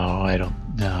 No, I don't...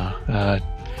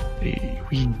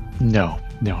 No.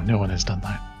 No one has done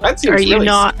that. That seems really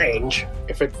strange,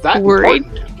 if it's that worried?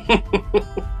 Important.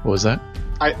 What was that?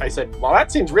 I said, well,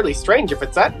 that seems really strange if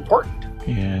it's that important.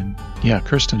 And, yeah,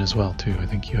 Kirsten as well, too. I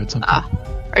think you had something.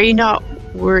 Are you not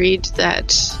worried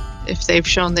that if they've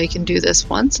shown they can do this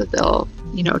once, that they'll,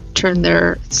 turn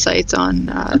their sights on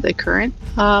the current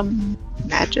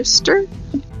Magister?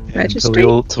 Magistrate?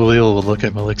 Talil will look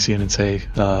at Melixian and say,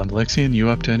 Melixian, you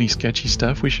up to any sketchy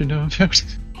stuff we should know about?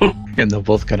 And they'll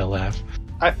both kind of laugh.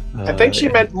 I think she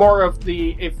meant more of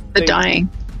the dying.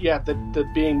 Yeah, the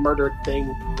being murdered thing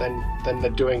than the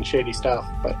doing shady stuff.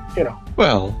 But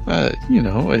Well,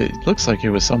 it looks like it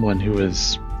was someone who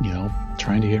was,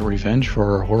 trying to get revenge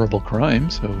for a horrible crime,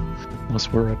 so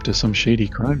unless we're up to some shady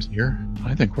crimes here,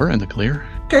 I think we're in the clear.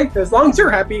 Okay, as long as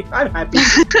you're happy, I'm happy.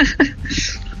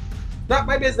 Not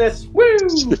my business. Woo!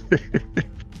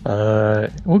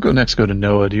 We'll go to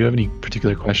Noah. Do you have any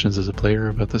particular questions as a player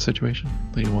about the situation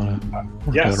that you want to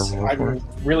work Yes, out a role for? I'm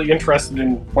really interested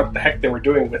in what the heck they were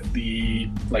doing with the,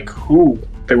 who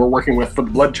they were working with for the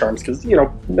blood charms, because,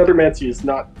 necromancy is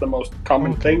not the most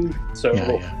common thing, so...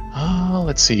 Yeah.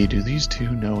 Let's see, do these two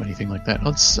know anything like that?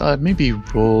 Let's maybe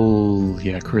roll...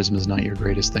 Yeah, charisma's not your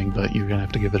greatest thing, but you're going to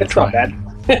have to give it a try. It's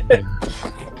not bad.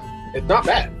 It's not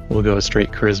bad. We'll go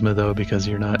straight charisma, though, because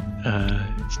you're not...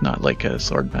 it's not like a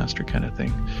sword master kind of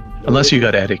thing. Unless you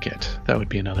got etiquette. That would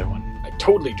be another one. I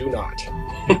totally do not.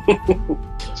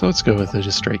 So let's go with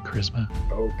just straight charisma.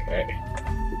 Okay.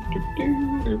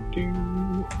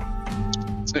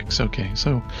 6, okay.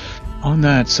 So on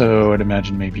that, so I'd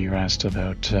imagine maybe you're asked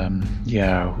about,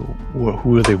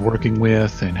 who are they working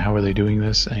with and how are they doing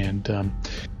this? And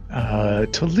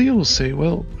Talil will say,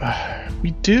 well,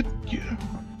 we did...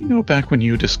 back when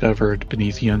you discovered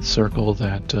beneath the Nth Circle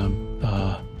that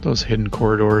those hidden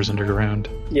corridors underground?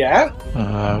 Yeah?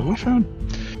 We found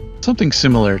something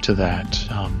similar to that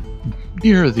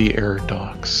near the air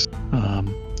docks.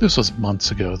 This was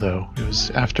months ago, though. It was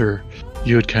after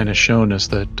you had kind of shown us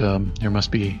that there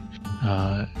must be,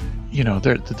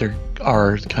 there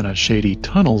are kind of shady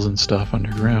tunnels and stuff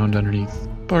underground underneath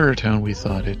Bartertown. We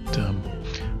thought it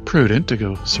prudent to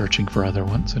go searching for other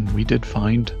ones, and we did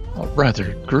find a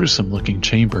rather gruesome-looking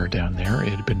chamber down there. It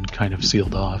had been kind of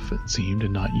sealed off, it seemed,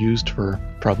 and not used for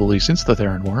probably since the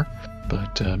Theron War.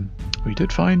 But we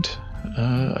did find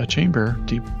a chamber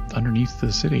deep underneath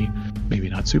the city. Maybe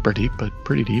not super deep, but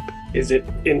pretty deep. Is it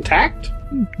intact?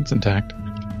 It's intact.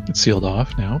 It's sealed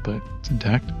off now, but it's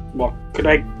intact. Well, could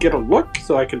I get a look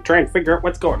so I can try and figure out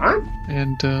what's going on?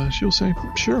 And she'll say,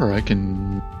 sure, I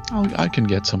can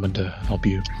get someone to help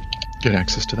you get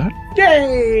access to that.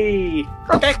 Yay!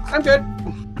 Okay, I'm good.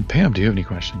 And Pam, do you have any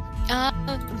questions?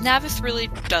 Navith really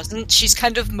doesn't. She's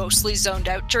kind of mostly zoned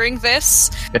out during this.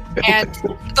 And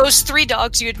those 3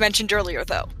 dogs you had mentioned earlier,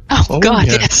 though. Oh God,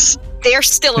 yeah. yes. They're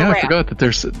still Yeah, around. I forgot that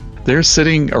they're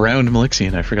sitting around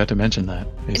Melixian. I forgot to mention that.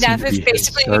 Navith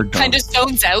basically kind of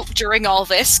zones out during all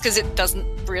this because it doesn't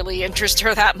really interest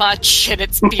her that much, and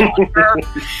it's beyond her.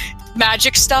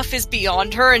 Magic stuff is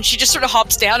beyond her, and she just sort of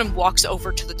hops down and walks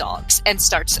over to the dogs and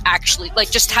starts actually,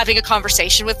 just having a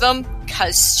conversation with them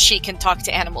because she can talk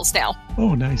to animals now.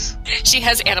 Oh, nice. She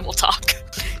has animal talk.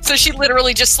 So she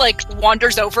literally just,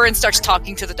 wanders over and starts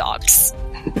talking to the dogs.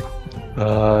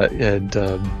 And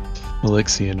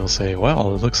Melixian will say,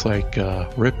 well, it looks like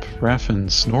Rip, Raff, and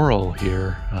Snorrel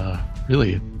here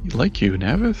really like you,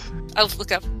 Navith. I'll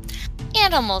look up.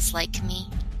 Animals like me.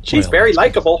 She's very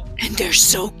likable. And they're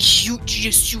so cute.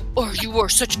 Yes, you are. You are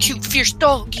such cute, fierce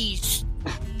doggies.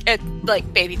 And,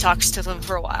 baby talks to them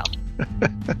for a while.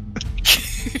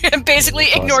 And basically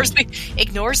ignores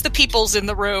the peoples in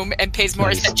the room and pays more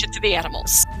attention to the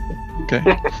animals. Okay.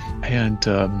 And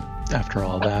after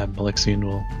all that, Melixian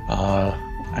will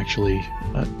actually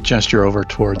gesture over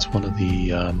towards one of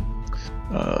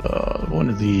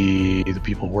the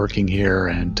people working here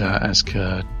and ask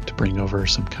to bring over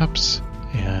some cups.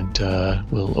 And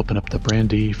we'll open up the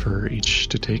brandy for each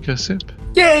to take a sip.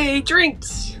 Yay,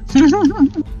 drinks!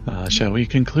 Shall we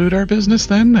conclude our business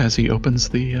then, as he opens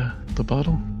the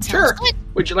bottle? Sure.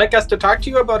 Would you like us to talk to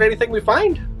you about anything we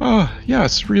find?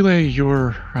 Yes. Relay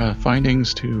your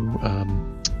findings to,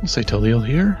 we'll say Talil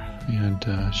here,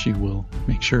 and she will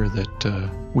make sure that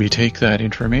we take that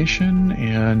information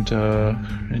and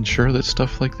ensure that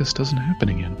stuff like this doesn't happen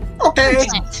again. Okay.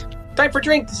 Time for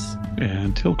drinks.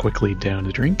 And he'll quickly down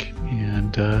a drink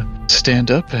and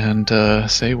stand up and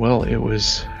say, well, it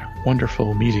was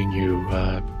wonderful meeting you,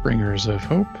 bringers of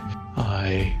hope.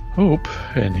 I hope,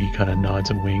 and he kind of nods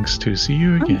and winks, to see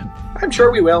you again. I'm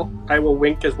sure we will. I will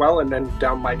wink as well and then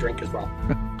down my drink as well.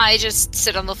 I just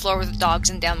sit on the floor with the dogs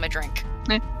and down my drink.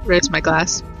 Raise my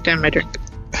glass, down my drink.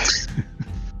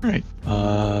 Right.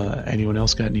 Anyone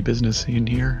else got any business in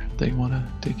here they want to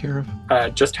take care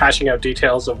of? Just hashing out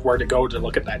details of where to go to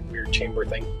look at that weird chamber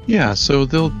thing. Yeah, so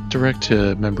they'll direct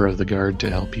a member of the guard to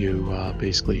help you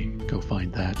basically go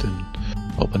find that and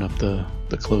open up the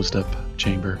closed up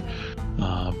chamber.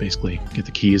 Basically get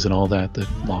the keys and all that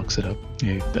locks it up.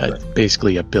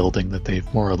 Basically a building that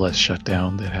they've more or less shut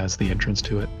down that has the entrance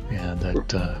to it, and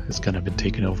that has kind of been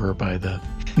taken over by the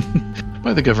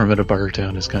by the government of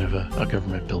Bartertown as kind of a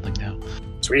government building now.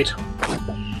 Sweet.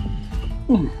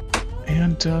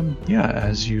 And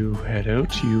as you head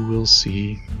out, you will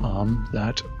see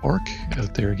that orc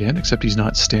out there again, except he's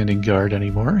not standing guard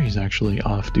anymore. He's actually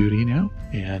off duty now,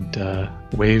 and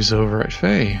waves over at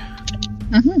Faye.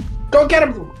 Mm-hmm. Go get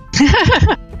him!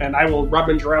 And I will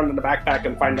rummage around in the backpack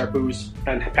and find our booze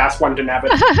and pass one to Nabbit.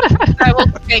 I will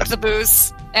take the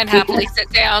booze and happily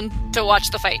sit down to watch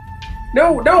the fight.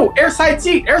 No, airside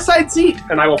seat!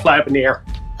 And I will fly up in the air.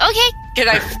 Okay. Can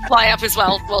I fly up as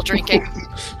well while drinking?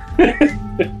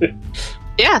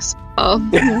 Yes. I'll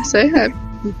say I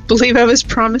believe I was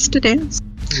promised to dance.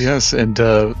 Yes, and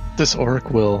this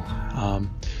orc will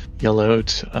yell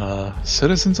out,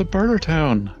 "Citizens of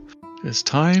Bartertown, it's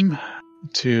time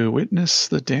to witness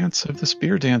the dance of the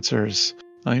spear dancers.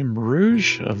 I am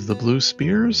Rouge of the Blue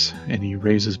Spears," and he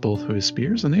raises both of his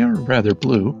spears, and they are rather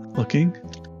blue looking.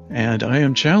 "And I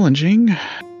am challenging,"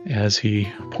 as he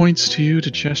points to you to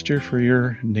gesture for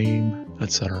your name,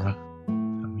 etc.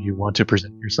 You want to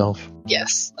present yourself?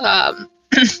 Yes.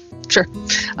 Sure.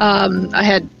 I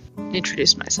had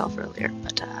introduced myself earlier,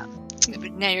 but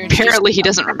Now you're apparently he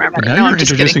doesn't remember. Now No, you're I'm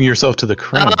just introducing kidding. yourself to the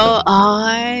crowd, Oh,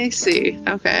 I see.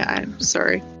 Okay, I'm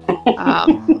sorry.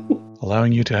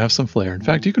 allowing you to have some flair. In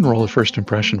fact, you can roll a first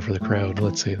impression for the crowd.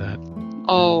 Let's say that.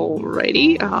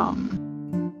 Alrighty.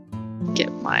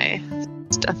 Get my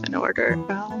stuff in order.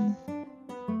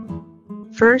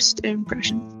 First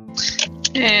impression.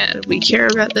 And we care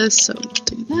about this, so we'll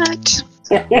do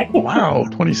that. Wow,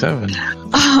 27.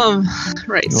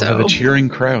 Right, You'll so have a cheering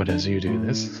crowd as you do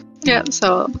this. yeah,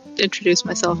 so I'll introduce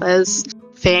myself as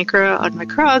Fankra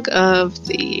Odmicrog of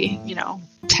the,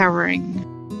 towering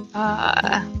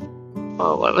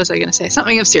what was I gonna say?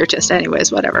 Something of Sirtis,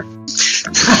 anyways, whatever.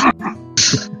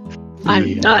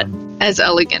 I'm not as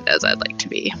elegant as I'd like to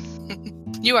be.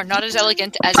 You are not as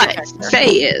elegant as your But character.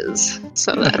 Faye is,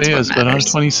 so that's Faye what is, but on matters.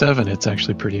 27, it's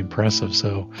actually pretty impressive.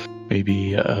 So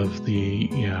maybe of the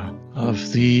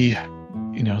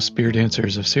spear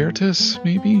dancers of Sirtis,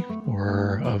 maybe,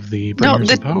 or of the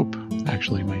bringers of hope,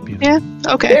 actually might be. Yeah.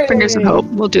 Okay, Bringers of Hope.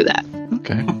 We'll do that.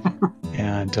 Okay.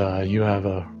 And you have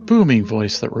a booming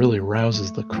voice that really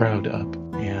rouses the crowd up.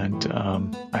 And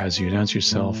as you announce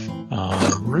yourself,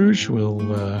 Rouge will.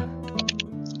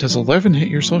 Does 11 hit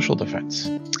your social defense?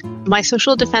 My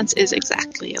social defense is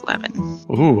exactly 11.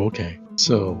 Ooh, okay.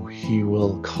 So he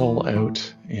will call out,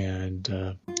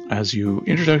 and as you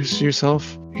introduce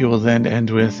yourself, he will then end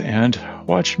with, "And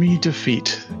watch me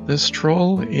defeat this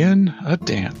troll in a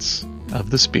dance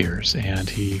of the spears." And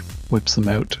he whips them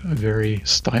out very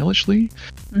stylishly,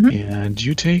 and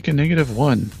you take a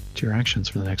 -1 to your actions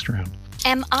for the next round.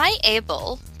 Am I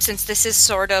able, since this is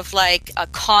sort of like a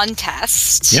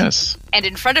contest, Yes. and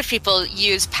in front of people,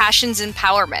 use Passion's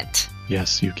Empowerment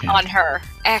Yes, you can. on her?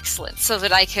 Excellent. So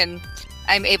that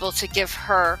I'm able to give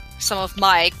her some of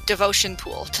my devotion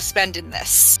pool to spend in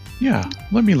this. Yeah,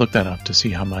 let me look that up to see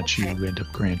how much you end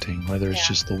up granting, whether it's Yeah.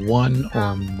 just the one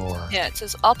or more. Yeah, it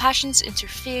says all passions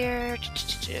interfere.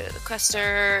 The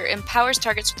quester empowers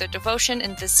targets with their devotion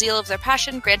and the zeal of their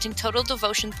passion, granting total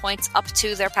devotion points up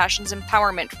to their passion's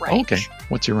empowerment range. Okay,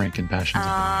 what's your rank in passions?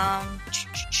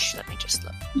 Let me just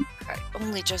look. I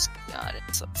only just got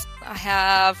it. So I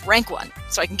have rank 1,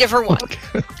 so I can give her 1.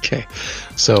 Okay,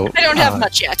 so I don't have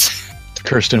much yet.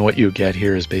 Kirsten, what you get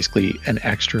here is basically an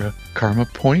extra karma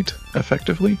point,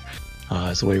 effectively,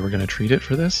 is the way we're going to treat it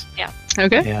for this.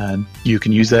 Okay. And you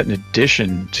can use that in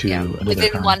addition to another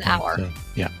within karma 1 point. hour.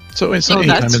 So it's Oh, any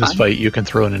time that's in this fun. fight, you can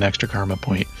throw in an extra karma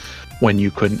point when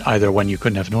you couldn't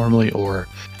have normally, or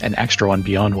an extra one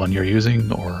beyond one you're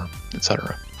using, or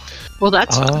etc. Well,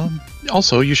 that's fun.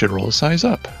 Also, you should roll a size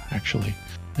up, actually,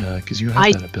 because you have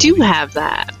I that ability. do have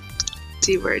that. Let's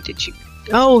see, where did you...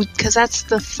 Oh, because that's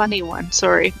the funny one.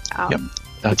 Sorry. Yep.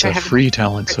 That's which I a haven't free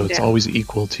talent, so written it's down. always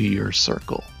equal to your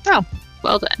circle.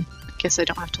 Well then, I guess I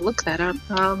don't have to look that up.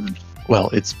 Well,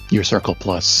 it's your circle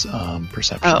plus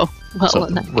perception. Oh, well, so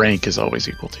in that rank is always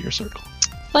equal to your circle.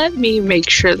 let me make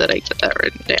sure that I get that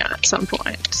written down at some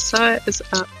point. Size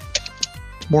up.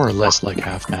 It's more or less like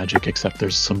half magic, except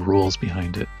there's some rules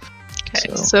behind it.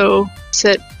 Okay, so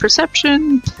set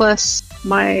perception plus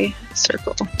my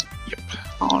circle. Yep.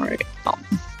 All right.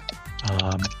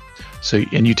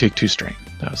 And you take 2 strain.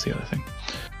 That was the other thing.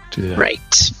 Do that.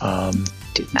 Right.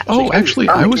 Do that. Oh, actually,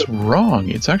 I was wrong.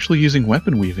 It's actually using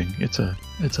weapon weaving. It's a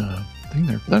thing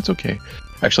there. But that's okay.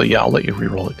 Actually, yeah, I'll let you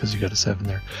re-roll it because you got a 7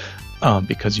 there.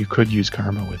 Because you could use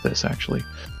karma with this, actually,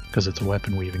 because it's a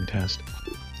weapon weaving test.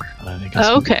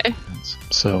 Okay.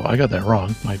 So I got that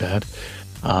wrong. My bad.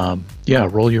 Yeah,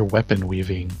 roll your weapon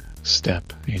weaving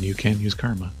step, and you can use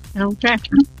karma. Okay.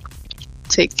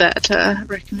 Take that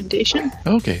recommendation.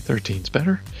 Okay, 13's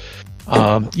better.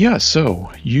 Yeah,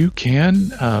 so you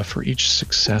can, for each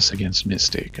success against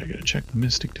Mystic, I gotta check the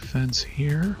Mystic defense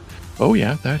here. Oh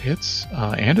yeah, that hits,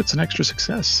 and it's an extra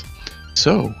success.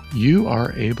 So you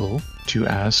are able to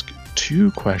ask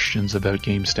 2 questions about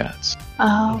game stats.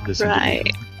 Oh, of this right.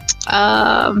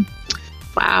 individual.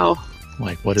 Wow.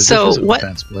 Like, what is So their physical what-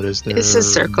 defense? What is their It's a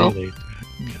circle. melee attack?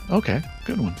 Yeah, okay,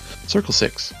 good one. Circle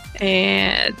 6,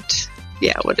 And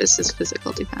yeah, what is his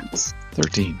physical defense?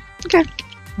 13. Okay.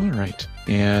 All right.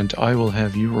 And I will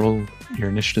have you roll your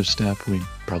initiative step. We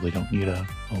probably don't need a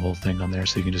whole thing on there,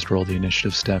 so you can just roll the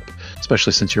initiative step,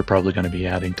 especially since you're probably going to be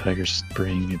adding Tiger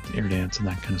Spring and Air Dance and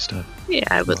that kind of stuff. Yeah,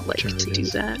 I would Well, like whichever to it do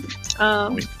is.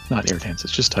 that. Wait, not Air Dance,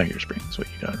 it's just Tiger Spring is what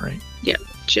you got, right?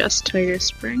 Just Tiger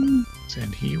Spring.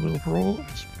 And he will roll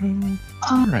as well.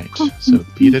 All right. So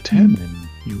beat a 10 and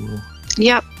you will...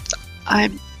 Yep.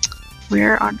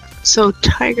 Where on? So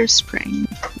Tiger Spring.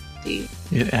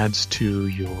 It adds to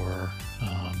your...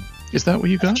 is that what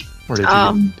you got? Or did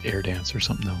you get Air Dance or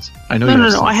something else? I know No.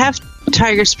 you have I have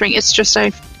Tiger Spring. It's just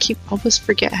I always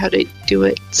forget how to do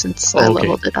it since I Okay.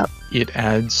 leveled it up. It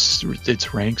adds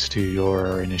its ranks to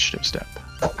your initiative step.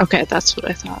 Okay, that's what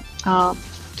I thought.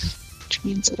 Which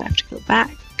means that I have to go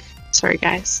back. Sorry,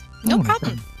 guys. No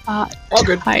problem. All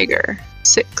good. Tiger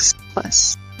 6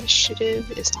 plus initiative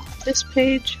is on this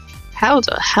page. How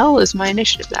the hell is my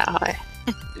initiative that high?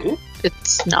 Hmm?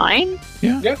 It's 9?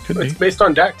 Yeah, could it's be. based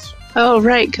on Dex. Oh,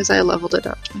 right, because I leveled it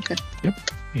up. Okay.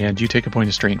 And you take a point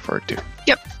of strain for it too.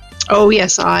 Oh,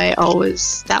 yes,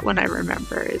 that one I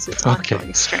remember is its Okay.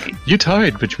 ongoing strain. You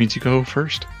tied, which means you go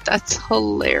first. That's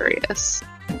hilarious.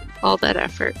 All that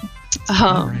effort.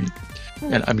 All right.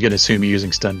 And I'm going to assume you're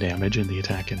using stun damage in the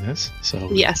attack in this,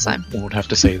 so Yes, I I'm won't have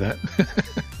to say that.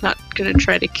 not going to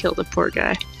try to kill the poor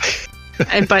guy.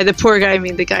 And by the poor guy, I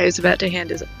mean the guy who's about to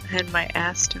hand my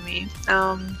ass to me.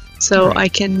 So Right. I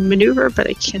can maneuver, but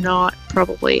I cannot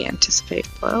probably anticipate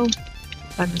blow.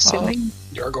 I'm assuming.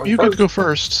 You're going You first. get to go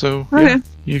first, so Okay. yeah,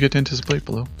 you get to anticipate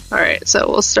below. All right, so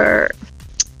we'll start.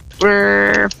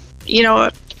 You know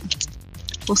what?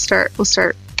 We'll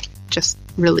start just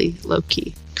really low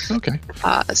key. Okay.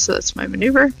 So that's my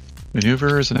maneuver,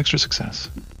 Maneuver is an extra success.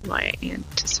 my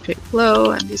anticipate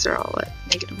blow, and these are all at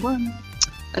 -1.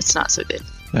 That's not so good.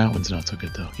 That one's not so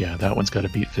good though. Yeah, that one's got to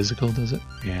beat physical, does it?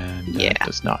 And Yeah. it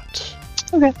does not.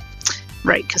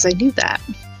 Right, because I knew that.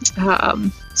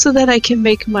 So that I can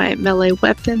make my melee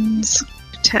weapons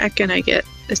attack, and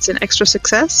it's an extra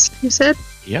success, you said?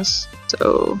 Yes,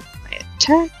 So my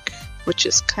attack, which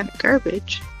is kind of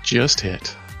garbage. just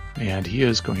hit. And he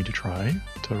is going to try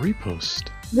to repost.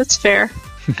 That's fair.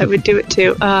 I would do it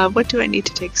too. What do I need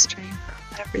to take strain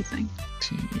from? Everything.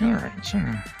 All right,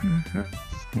 sure.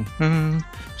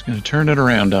 Just going to turn it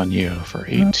around on you for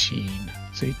 18.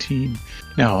 It's 18.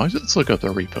 Now, let's look up the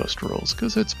repost rules,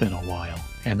 because it's been a while.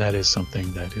 And that is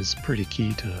something that is pretty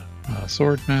key to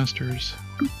sword masters.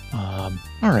 All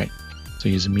right. So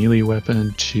use a melee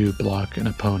weapon to block an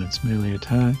opponent's melee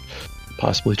attack,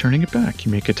 possibly turning it back.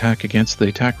 You make a test against the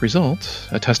attack result,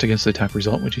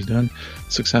 which he's done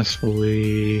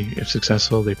successfully. If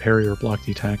successful, they parry or block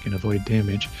the attack and avoid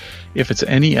damage. If it's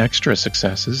any extra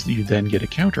successes, you then get a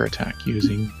counter attack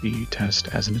using the test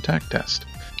as an attack test.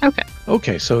 Okay.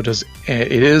 Okay, so it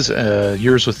is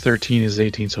yours with 13 is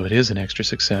 18, so it is an extra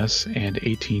success, and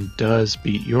 18 does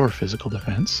beat your physical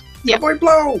defense. Yep. Avoid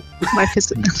blow! My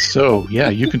physical. So yeah,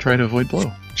 you can try to avoid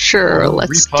blow. Sure, Or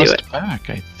let's do repost it. back,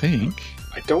 I think.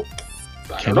 I don't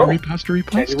Can know. you repost or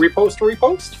Can repost? you repost or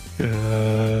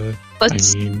repost?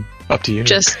 Let's I mean, up to you.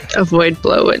 just avoid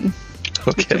blow, and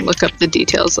we okay. can look up the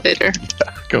details later.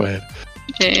 Go ahead.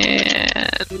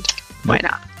 And why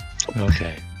not?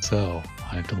 Okay, so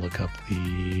I have to look up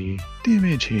the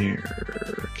damage here.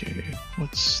 Okay,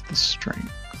 what's the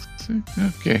strength?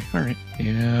 Okay, all right.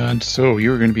 And so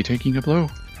you're going to be taking a blow.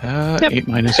 Yep. 8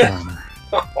 minus your armor.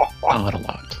 Not a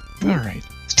lot. All right.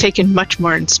 It's taken much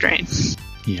more in strain.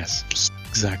 Yes,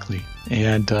 exactly.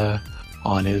 And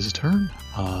on his turn,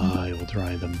 I will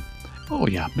try them. Oh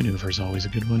yeah, maneuver is always a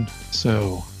good one.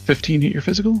 So 15 hit your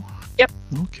physical? Yep.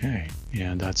 Okay,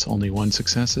 and that's only one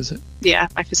success, is it? Yeah,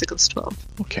 my physical's 12.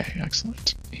 Okay,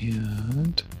 excellent.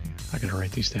 And I gotta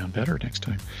write these down better next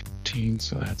time. 15,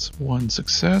 so that's one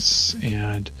success,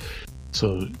 and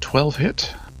so 12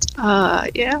 hit.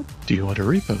 Yeah. Do you want to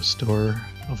repost or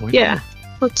avoid? Yeah.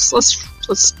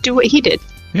 Let's do what he did.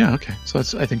 Yeah, okay. So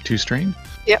that's, I think, 2 strain.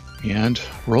 Yep. And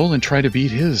roll and try to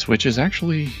beat his, which is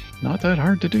actually not that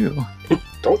hard to do.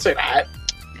 Don't say that.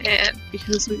 And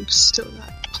because we've still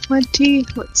got plenty,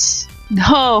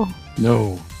 No.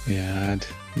 No. And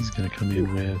he's going to come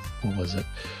in with, what was it?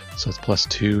 So it's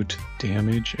 +2 to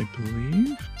damage, I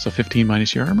believe. So 15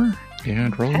 minus your armor.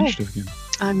 And roll Okay. initiative again.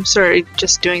 I'm sorry,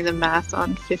 just doing the math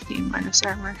on 15 minus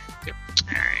armor. Yep.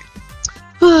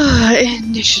 Alright.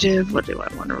 Initiative. What do I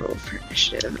want to roll for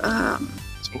initiative?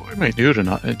 So what I might do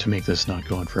to make this not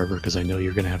go on forever, because I know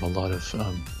you're going to have a lot of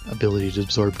ability to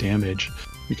absorb damage,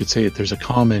 you could say that there's a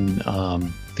common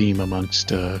theme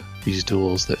amongst these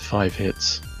duels that 5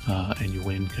 hits and you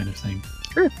win kind of thing.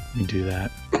 Sure. You can do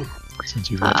that since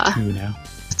you've got 2 now.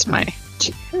 That's my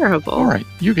terrible. All right,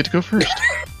 you get to go first.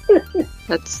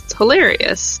 That's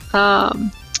hilarious.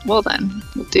 Well then,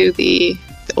 we'll do the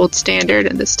old standard,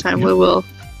 and this time we will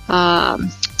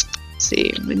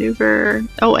see, maneuver.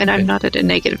 Oh, and I'm not at a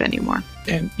negative anymore.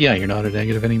 And yeah, you're not a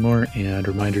negative anymore. And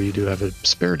reminder, you do have a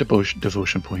spare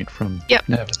devotion point from Yep.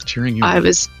 Navith cheering you I on.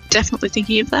 was definitely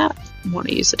thinking of that. I want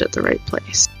to use it at the right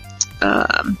place.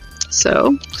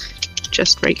 So,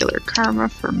 just regular karma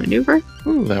for maneuver.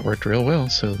 Ooh, that worked real well.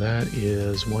 So that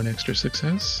is 1 extra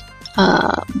success.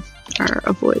 Or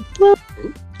avoid blow.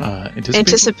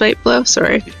 Anticipate blow,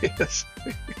 sorry. Yes.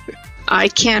 I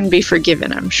can be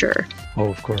forgiven, I'm sure. Oh,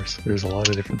 of course. There's a lot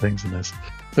of different things in this.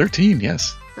 13,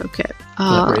 yes. Okay.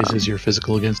 That raises your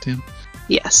physical against him.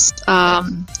 Yes.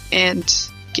 And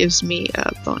gives me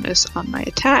a bonus on my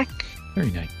attack.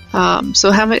 Very nice.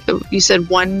 So how many? You said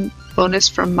 1 bonus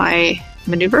from my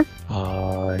maneuver?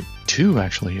 2,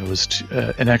 actually. It was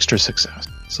an extra success.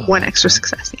 So 1 extra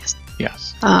success, yes.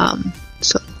 Yes.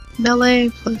 So melee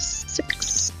plus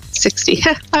 6. 60.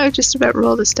 I just about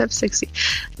rolled a step 60.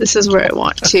 This is where I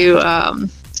want to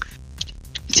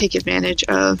take advantage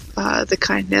of the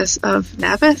kindness of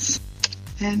Navith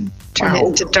and turn it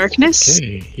into darkness.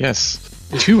 Okay, yes.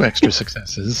 2 extra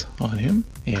successes on him.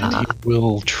 And he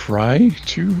will try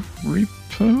to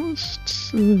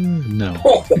repost? No.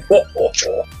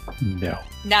 No.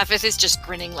 Navith is just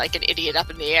grinning like an idiot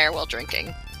up in the air while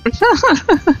drinking.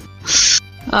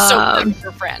 So good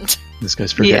your friend. This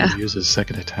guy's forgetting to use his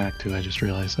second attack, too. I just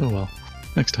realized. Oh, well.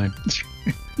 Next time.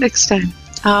 Next time.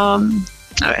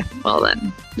 Okay, well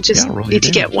then. We just Yeah, roll your need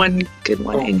to get damage. one good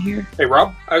one in here. Hey,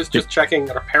 Rob, I was just checking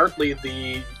that apparently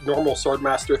the normal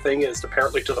Swordmaster thing is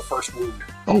apparently to the first wound,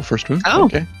 Oh, first wound? Oh.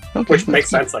 Okay. which that's makes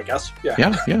good. sense, I guess. Yeah.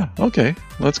 Yeah. Okay.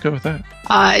 Let's go with that.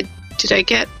 Did I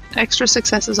get extra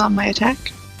successes on my attack?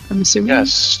 I'm assuming?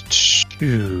 Yes,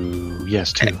 2.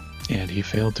 Yes, 2. And he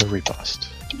failed to riposte.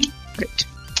 Great.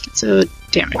 So,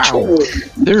 damage.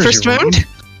 There's First your wound?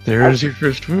 There's your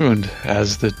first wound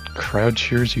as the crowd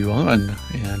cheers you on.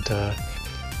 And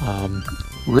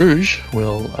Rouge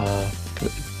will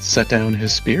set down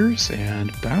his spears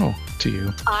and bow to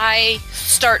you. I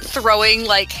start throwing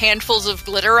like handfuls of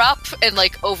glitter up and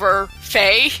like over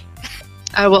Faye.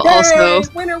 I will Yay! also...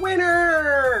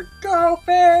 Winner! Go,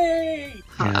 Faye!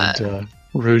 And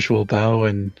Rouge will bow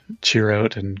and cheer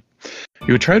out, and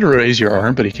you would try to raise your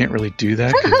arm, but he can't really do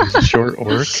that because he's a short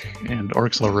orc, and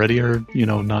orcs already are,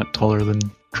 not taller than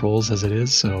trolls as it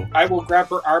is, so... I will grab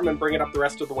her arm and bring it up the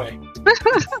rest of the way.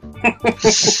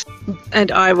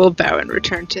 And I will bow and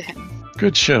return to him.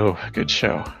 Good show.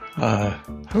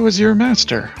 Who is your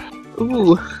master?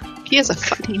 Ooh, he has a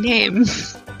funny name.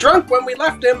 Drunk when we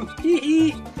left him! Hee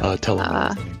hee! Tell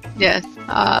him. Yeah,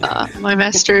 my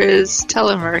master is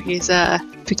Telemer. He's a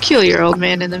peculiar old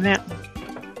man in the mountain.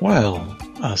 Well,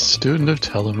 a student of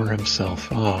Telemer himself.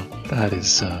 Oh, that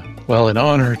is, an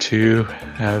honor to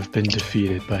have been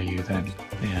defeated by you then.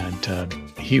 And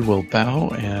he will bow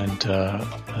and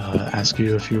ask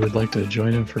you if you would like to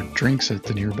join him for drinks at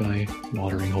the nearby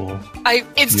watering hole. I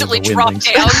instantly You're the drop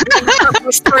windlings. down and start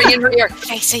whispering in her ear,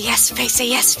 Face a yes, face a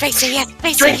yes, face a yes,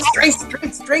 face a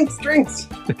yes. Drinks!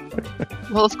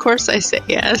 Well, of course I say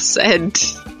yes, and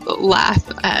laugh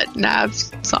at Nav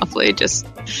softly, just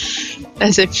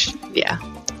as if, yeah.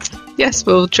 Yes,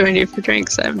 we'll join you for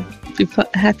drinks. I'd be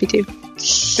happy to.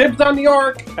 Dibs on the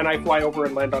orc! And I fly over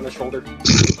and land on his shoulder.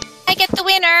 I get the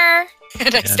winner.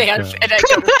 And I stand and I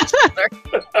jump together.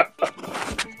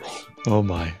 Oh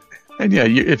my. And yeah,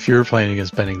 if you're planning on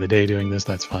spending the day doing this,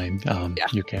 that's fine. Yeah.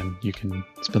 You can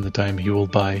spend the time. He will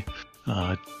buy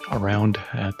around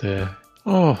at the...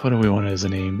 Oh, what do we want as a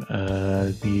name?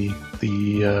 The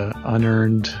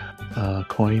unearned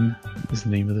coin is the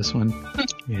name of this one.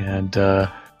 And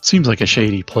seems like a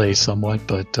shady place somewhat,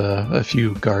 but a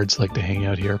few guards like to hang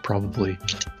out here. Probably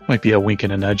might be a wink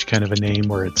and a nudge kind of a name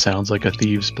where it sounds like a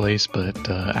thieves' place, but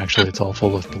actually it's all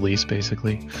full of police,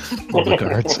 basically. All the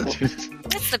guards.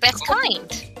 That's the best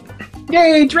kind.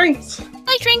 Yay, drinks!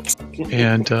 I drinks.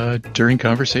 And during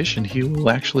conversation, he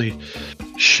will actually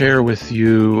share with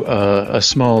you a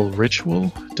small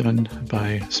ritual done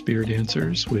by spear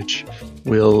dancers, which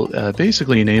will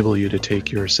basically enable you to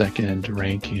take your second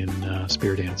rank in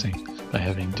spear dancing by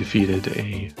having defeated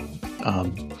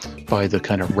by the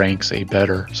kind of ranks, a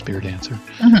better spear dancer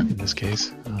in this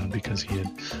case, because he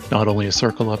had not only a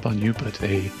circle up on you, but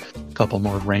a couple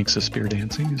more ranks of spear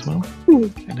dancing as well.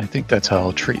 And I think that's how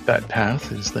I'll treat that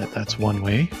path, is that's one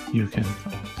way you can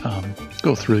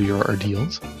go through your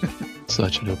ordeals. So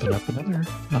that should open up another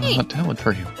talent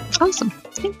for you. Awesome.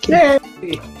 Thank you.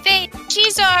 Yay! Faye,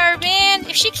 she's our man.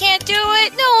 If she can't do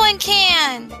it, no one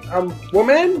can.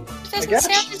 Woman? Doesn't guess.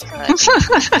 sound as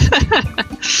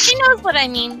good. She knows what I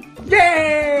mean.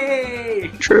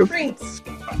 Yay! True.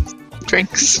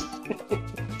 Drinks.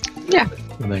 Yeah,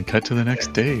 And then cut to the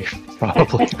next day,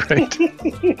 probably,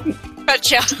 right?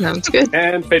 Gotcha. sounds good.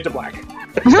 And fade to black.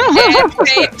 And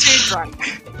Faye too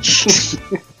drunk.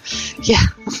 Yeah.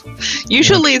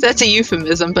 Usually that's a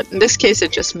euphemism, but in this case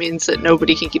it just means that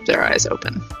nobody can keep their eyes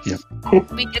open.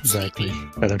 We get Exactly. sleepy.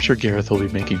 And I'm sure Gareth will be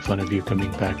making fun of you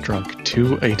coming back drunk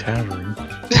to a tavern.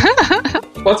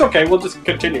 Well, it's okay. We'll just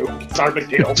continue. It's not a big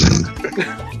deal.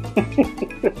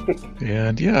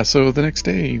 And yeah, so the next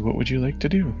day, what would you like to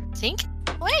do? Think?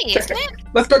 Wait, isn't it?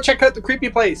 Let's go check out the creepy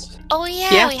place. Oh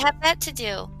yeah, Yeah. we have that to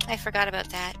do. I forgot about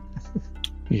that.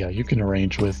 Yeah, you can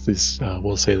arrange with this,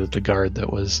 we'll say that the guard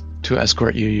that was to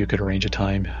escort you, you could arrange a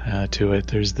time to it.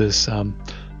 There's this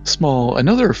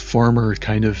another former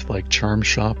kind of like charm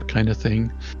shop kind of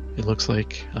thing. It looks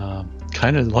like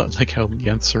kind of like how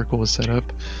Yenth Circle was set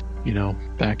up. You know,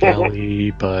 back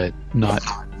alley, but not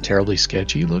terribly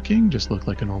sketchy looking. Just looked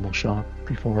like a normal shop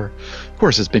before. Of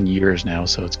course, it's been years now,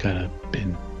 so it's kind of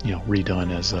been,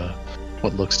 redone as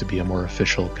what looks to be a more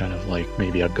official kind of like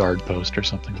maybe a guard post or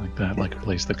something like that, like a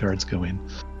place the guards go in,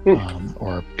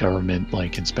 or government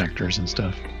like inspectors and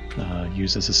stuff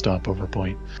use as a stopover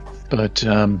point. But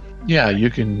you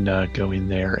can go in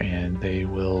there and they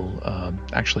will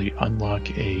actually unlock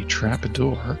a trap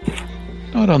door.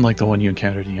 Not unlike the one you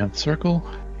encountered in the Nth Circle.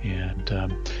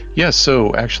 And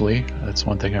so actually, that's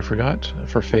one thing I forgot.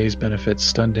 For phase benefits,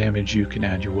 stun damage, you can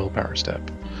add your willpower step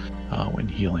when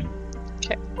healing.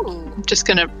 Ooh. I'm just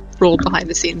gonna roll behind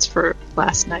the scenes for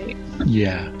last night.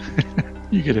 Yeah.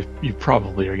 You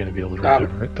probably are going to be able to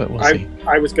recover it, but we'll see.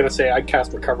 I was going to say I'd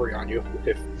cast recovery on you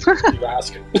if you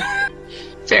ask.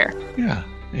 Fair. Yeah.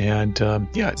 And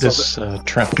this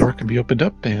trapdoor can be opened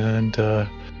up, and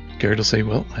Garrett will say,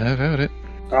 well, have at it.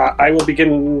 I will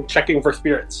begin checking for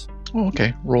spirits. Oh,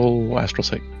 okay. Roll Astral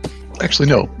Sight. Actually,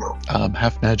 no.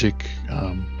 Half magic,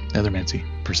 Nethermancy,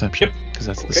 perception, because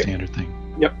that's the standard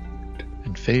thing. Yep.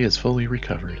 And Faye is fully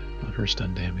recovered of her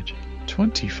stun damage.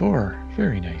 24.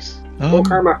 Very nice. Full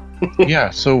karma. Yeah,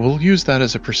 so we'll use that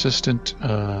as a persistent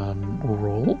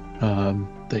roll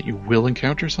that you will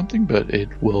encounter something, but it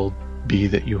will be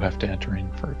that you have to enter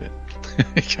in for a bit.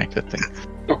 Kind of thing.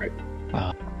 Okay.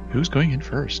 Who's going in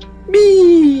first?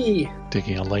 Me!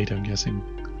 Taking a light, I'm guessing.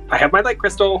 I have my light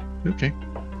crystal. Okay.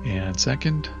 And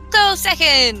second. Go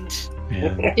second.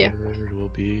 And Yeah. third will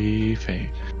be Faye.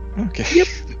 Okay. Yep.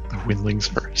 The Windlings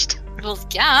first. Well,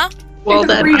 yeah. Well,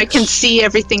 Take a then breach. I can see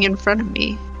everything in front of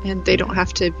me, and they don't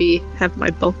have to have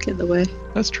my bulk in the way.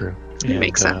 That's true. It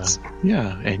makes sense.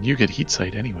 Yeah, and you get heat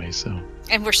sight anyway, so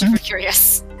And we're super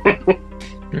curious.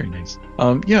 very nice.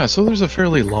 So there's a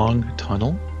fairly long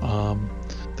tunnel.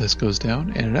 This goes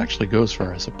down, and it actually goes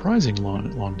for a surprising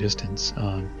long distance.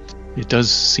 It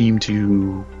does seem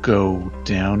to go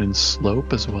down in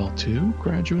slope as well too,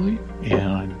 gradually.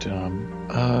 And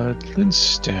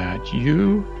Lindstad,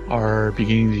 you are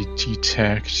beginning to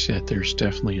detect that there's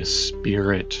definitely a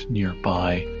spirit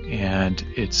nearby, and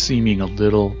it's seeming a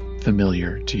little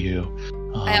familiar to you.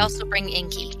 I also bring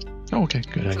Inky. Oh, okay,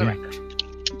 good For the idea. record.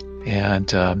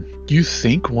 And you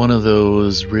think one of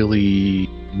those really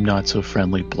not so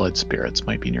friendly blood spirits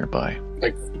might be nearby.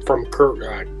 Like from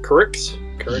Kurix?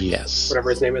 Yes. Whatever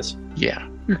his name is. Yeah,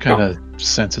 your kind of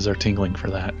senses are tingling for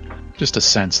that. Just a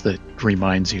sense that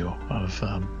reminds you of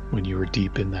when you were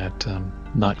deep in that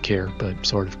not care, but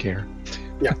sort of care.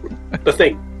 The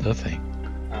thing. The thing.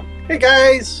 Hey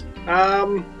guys!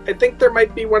 I think there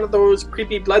might be one of those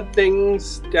creepy blood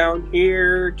things down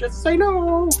here. Just say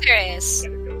no. There is.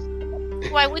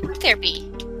 Why wouldn't there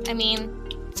be? I mean,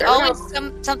 it's Fair always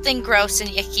enough. something gross and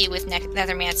yicky with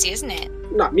Nethermancy, isn't it?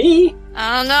 Not me.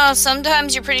 I don't know.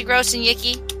 Sometimes you're pretty gross and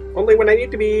yicky. Only when I need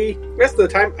to be. Rest of the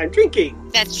time, I'm drinking.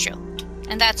 That's true.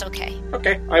 And that's okay.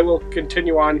 Okay, I will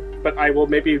continue on, but I will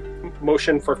maybe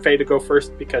motion for Faye to go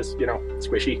first because,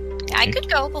 squishy. I could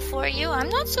go before you. I'm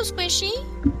not so squishy.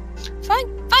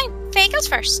 Fine. Faye goes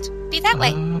first. Be that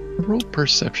way. Roll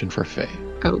perception for Faye.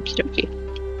 Okie dokie.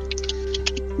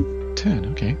 10.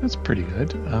 Okay, that's pretty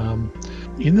good.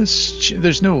 In this,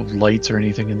 there's no lights or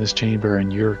anything in this chamber,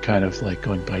 and you're kind of like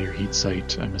going by your heat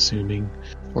sight, I'm assuming.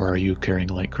 Or are you carrying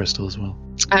a light crystal as well?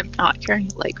 I'm not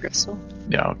carrying a light crystal.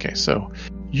 Yeah. Okay. So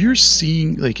you're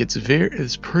seeing like it's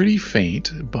pretty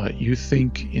faint, but you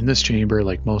think in this chamber,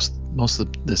 like most of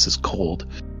this is cold.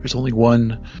 There's only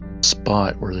one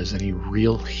spot where there's any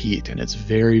real heat, and it's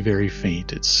very, very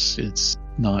faint. It's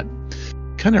not.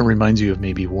 Kind of reminds you of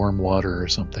maybe warm water or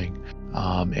something,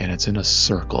 and it's in a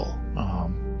circle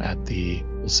at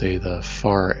we'll say the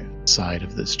far side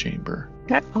of this chamber.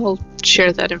 Okay, I'll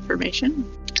share that information.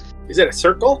 Is it a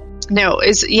circle? No,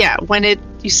 when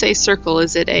you say circle,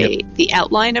 is it the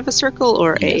outline of a circle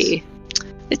or Yes.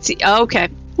 okay.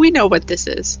 We know what this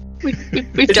is. We've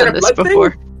Is done it a this blood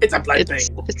before. thing? It's a blood thing.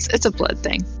 It's a blood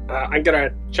thing. I'm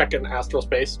gonna check in astral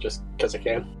space just because I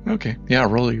can. Okay. Yeah.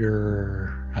 Roll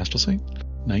your astral sight.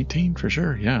 19 for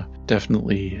sure. Yeah.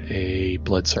 Definitely a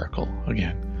blood circle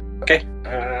again. Okay.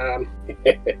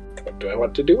 What do I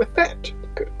want to do with that?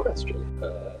 Good question.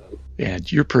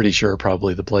 And you're pretty sure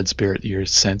probably the blood spirit you're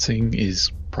sensing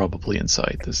is probably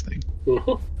inside this thing.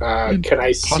 Mm-hmm. Can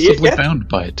I see it Possibly yet? bound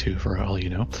by it too, for all you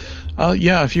know.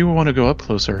 Yeah, if you want to go up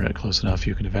close enough,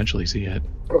 you can eventually see it.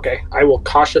 Okay, I will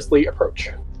cautiously approach.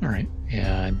 All right,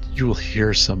 and you will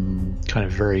hear some kind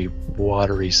of very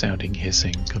watery sounding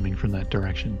hissing coming from that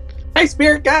direction. Hey,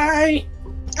 spirit guy!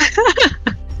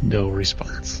 No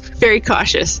response. Very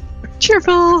cautious.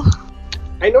 Cheerful.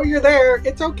 I know you're there.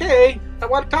 It's okay. I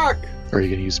want to talk. Are you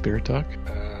going to use spirit talk?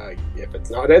 If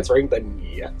it's not answering, then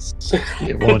yes.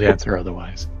 It won't answer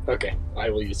otherwise. Okay,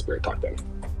 I will use spirit talk then.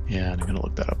 Yeah, and I'm going to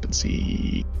look that up and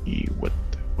see what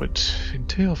would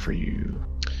entail for you.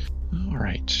 All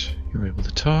right, you're able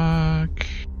to talk.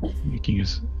 Making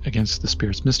us against the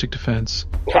spirit's mystic defense.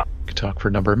 Ha. You can talk for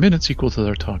a number of minutes equal to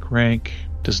their talk rank.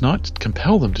 Does not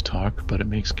compel them to talk, but it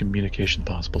makes communication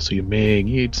possible. So you may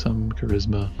need some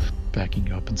charisma backing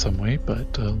you up in some way,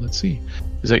 but let's see.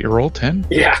 Is that your roll? 10?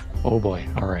 Yeah. Oh boy.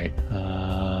 All right.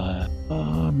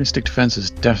 Mystic defense is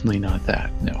definitely not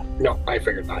that. No. No, I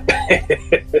figured not.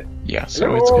 Yeah, so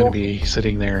No. it's going to be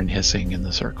sitting there and hissing in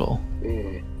the circle.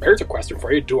 Here's a question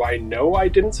for you. Do I know I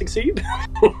didn't succeed?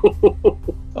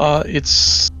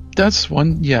 That's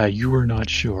one. Yeah, you were not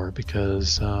sure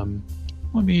because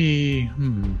let me.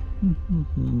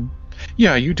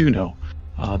 Yeah, you do know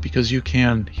because you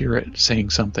can hear it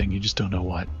saying something. You just don't know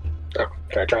what. Oh,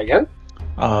 can I try again?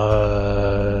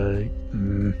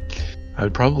 I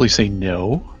would probably say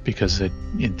no because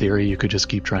in theory you could just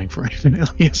keep trying for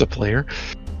infinitely as a player.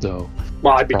 So.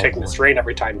 Well, I'd be taking the strain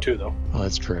every time too, though. Well,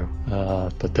 that's true.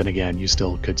 But then again, you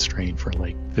still could strain for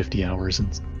like 50 hours,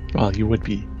 and well, you would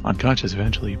be unconscious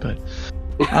eventually. But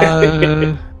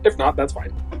If not, that's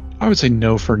fine. I would say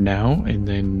no for now, and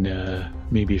then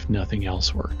maybe if nothing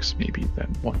else works, maybe then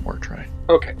one more try.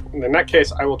 Okay, in that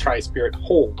case, I will try spirit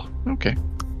hold. Okay.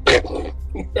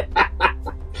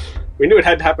 We knew it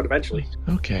had to happen eventually.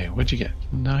 Okay, what'd you get?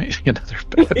 9. Another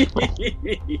bad roll.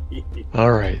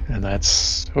 All right, and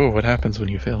that's what happens when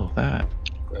you fail that?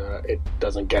 It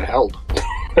doesn't get held.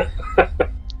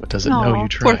 What does it know you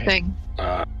Poor tried? thing.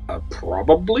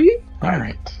 Probably? All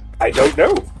right. I don't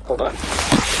know. Hold on.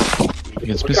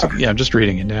 Against mystic, yeah, I'm just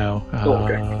reading it now.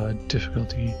 Okay.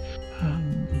 Difficulty.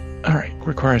 All right,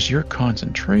 requires your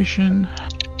concentration.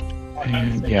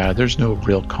 And yeah, there's no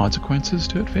real consequences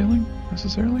to it failing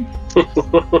necessarily.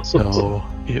 So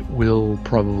it will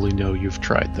probably know you've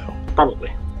tried, though.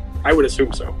 Probably. I would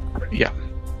assume so. Yeah.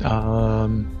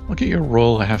 I'll get you a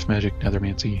roll, a half magic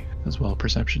nethermancy as well,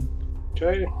 perception.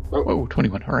 Okay. Oh, Oh,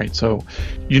 21. All right. So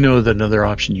you know that another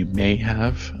option you may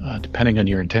have, depending on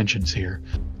your intentions here,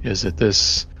 is that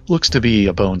this looks to be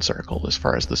a bone circle as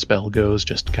far as the spell goes,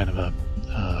 just kind of a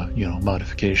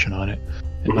modification on it.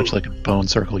 And much like a bone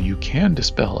circle, you can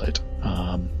dispel it.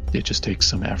 It just takes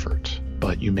some effort,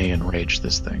 but you may enrage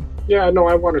this thing. yeah, no,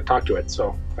 I want to talk to it,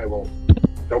 so I will.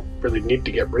 Don't really need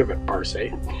to get rid of it, per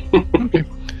se. Okay.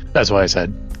 That's why I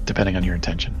said, depending on your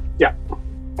intention. Yeah.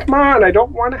 Come on, I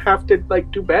don't want to have to,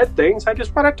 do bad things. I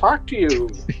just want to talk to you.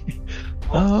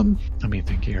 Let me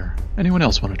think here. Anyone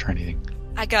else want to try anything?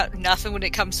 I got nothing when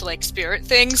it comes to spirit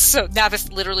things, so Navis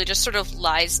literally just sort of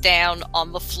lies down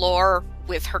on the floor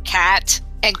with her cat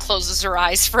and closes her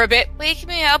eyes for a bit. Wake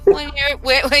me up when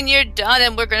you're done,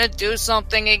 and we're gonna do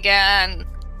something again.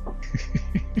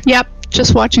 Yep,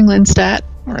 just watching Linstat.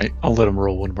 All right, I'll let him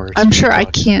roll one more. I'm sure I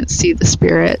can't see the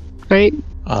spirit, right?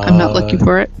 I'm not looking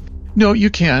for it. No, you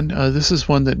can. This is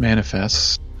one that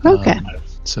manifests. Okay.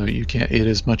 So you can't. It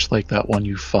is much like that one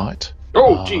you fought.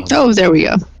 Oh, geez. Oh, there we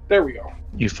go. There we go.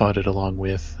 You fought it along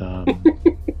with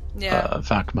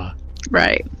Vakma.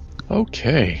 Right.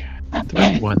 Okay.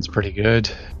 31's pretty good.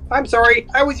 I'm sorry,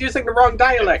 I was using the wrong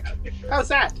dialect. How's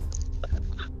that?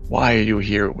 Why are you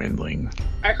here, Windling?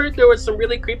 I heard there was some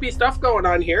really creepy stuff going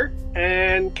on here,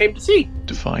 and came to see.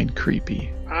 Define creepy.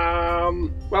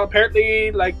 Well,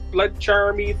 apparently, like, blood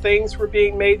charmy things were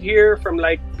being made here from,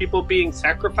 like, people being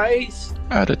sacrificed.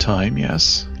 At a time,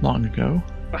 yes. Long ago.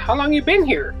 How long you been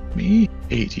here? Me?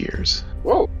 8 years.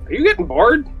 Whoa, are you getting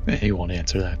bored? He won't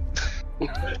answer that.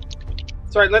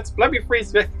 Sorry, let me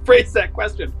phrase that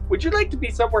question. Would you like to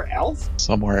be somewhere else?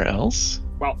 Somewhere else?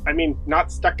 Well, I mean,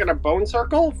 not stuck in a bone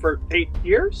circle for 8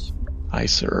 years? I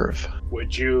serve.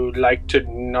 Would you like to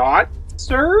not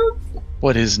serve?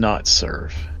 What is not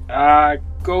serve?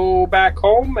 Go back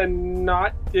home and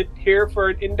not sit here for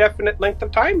an indefinite length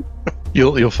of time?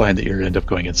 You'll find that you'll end up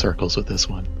going in circles with this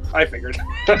one. I figured.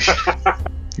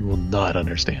 You will not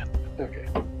understand. Okay.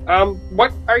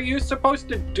 What are you supposed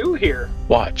to do here?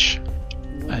 Watch.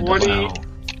 And What do allow you...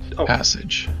 Oh.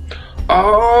 passage.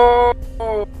 Oh,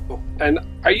 and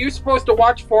are you supposed to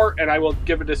watch for? And I will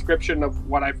give a description of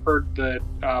what I've heard. The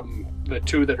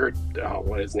two that heard. Oh,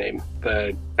 what is his name?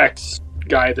 The ex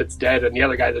guy that's dead and the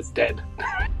other guy that's dead.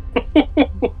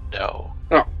 No.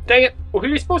 Oh, dang it! Well, who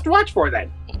are you supposed to watch for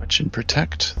then? Watch and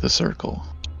protect the circle.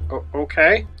 Oh,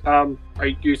 okay. Are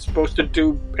you supposed to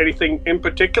do anything in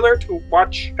particular to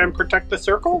watch and protect the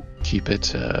circle? Keep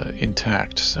it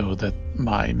intact so that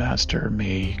my master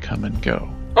may come and go.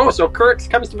 Oh, so Kurix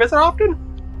comes to visit often?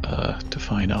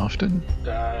 Define often?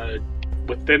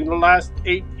 Within the last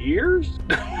 8 years?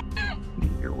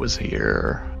 He was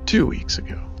here 2 weeks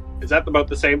ago. Is that about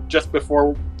the same, just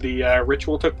before the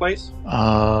ritual took place?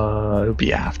 It'll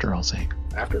be after, I'll say.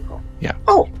 After? Oh. Yeah.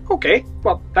 Oh, okay.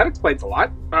 Well, that explains a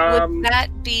lot. Would that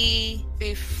be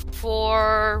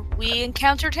before we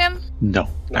encountered him? No,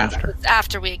 No, after.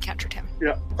 After we encountered him.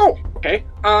 Yeah. Oh, okay.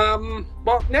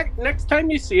 Well, next time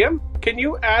you see him, can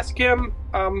you ask him,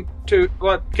 can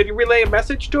you relay a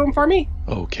message to him for me?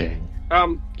 Okay.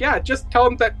 Yeah, just tell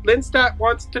him that Lindstad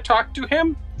wants to talk to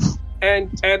him,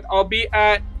 and I'll be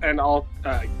at, and I'll,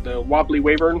 the Wobbly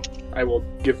Wyvern, I will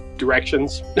give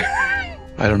directions.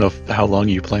 I don't know how long are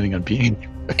you planning on being.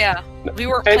 Yeah, we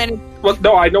were planning. Well,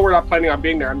 no, I know we're not planning on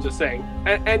being there. I'm just saying,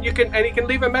 and you can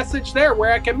leave a message there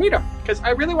where I can meet him, because I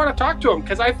really want to talk to him,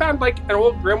 because I found like an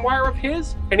old grimoire of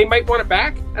his, and he might want it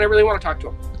back, and I really want to talk to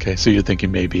him. Okay, so you're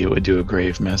thinking maybe it would do a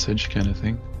grave message kind of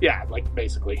thing? Yeah, like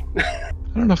basically. I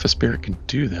don't know if a spirit can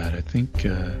do that. I think,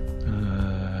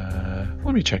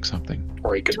 let me check something.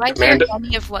 Or he could Do I hear demand it.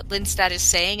 any of what Lindstad is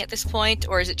saying at this point,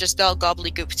 or is it just all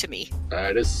gobbledygook to me?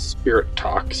 It is spirit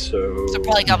talk, so... So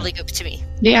probably gobbledygook to me.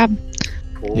 Yeah.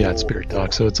 Yeah, it's spirit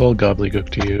talk, so it's all gobbledygook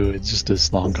to you. It's just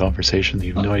this long conversation that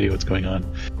you have no idea what's going on.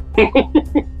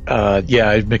 Yeah,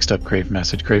 I've mixed up Crave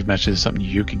Message. Crave Message is something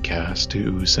you can cast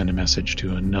to send a message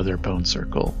to another bone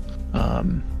circle.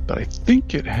 But I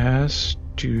think it has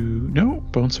to... No,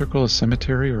 bone circle is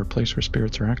cemetery or a place where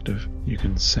spirits are active. You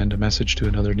can send a message to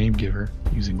another name giver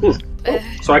using that.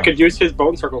 So I could use his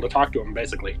bone circle to talk to him,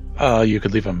 basically. You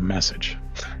could leave a message.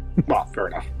 Well, fair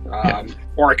enough. Yeah.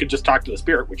 Or I could just talk to the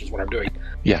spirit, which is what I'm doing.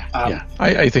 Yeah, yeah.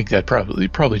 I think that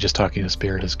probably just talking to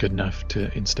spirit is good enough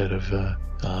to instead of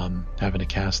having to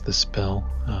cast this spell.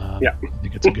 Yeah. I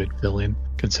think it's a good fill-in,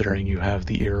 considering you have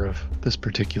the ear of this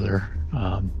particular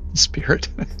spirit.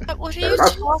 But what are Fair you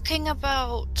enough. talking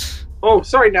about? Oh,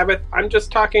 sorry, Navith. I'm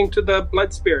just talking to the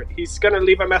blood spirit. He's gonna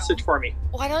leave a message for me.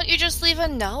 Why don't you just leave a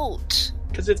note?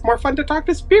 Because it's more fun to talk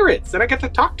to spirits, and I get to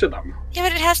talk to them. Yeah,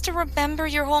 but it has to remember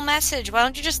your whole message. Why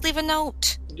don't you just leave a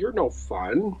note? You're no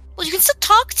fun. Well, you can still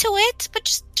talk to it, but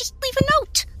just leave a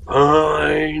note.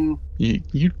 Fine.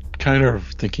 You kind of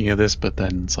thinking of this, but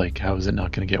then it's like, how is it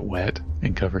not going to get wet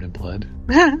and covered in blood?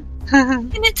 Pin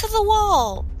it to the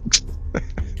wall.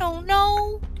 Don't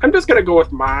know. I'm just gonna go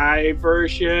with my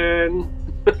version.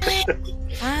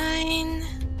 Fine.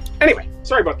 Anyway,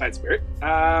 sorry about that, spirit.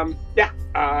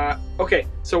 Okay.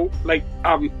 So, like,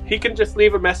 he can just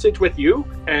leave a message with you,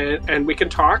 and we can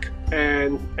talk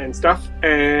and stuff,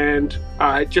 and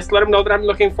just let him know that I'm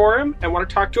looking for him and want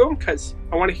to talk to him, because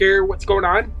I want to hear what's going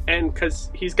on, and because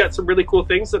he's got some really cool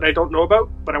things that I don't know about,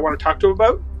 but I want to talk to him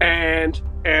about, and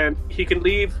he can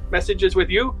leave messages with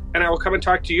you, and I will come and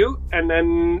talk to you, and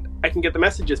then I can get the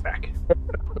messages back.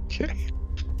 Okay.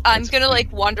 I'm That's gonna fine.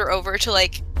 like wander over to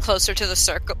like closer to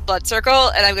the blood circle,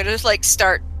 and I'm gonna just like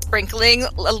start sprinkling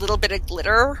a little bit of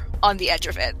glitter on the edge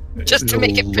of it, just to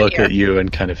make it It'll look prettier. at you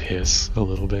and kind of hiss a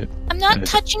little bit. I'm not And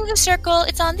touching the circle;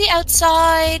 it's on the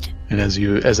outside. And as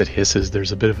it hisses,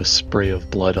 there's a bit of a spray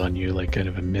of blood on you, like kind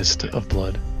of a mist of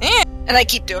blood. And And I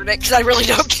keep doing it because I really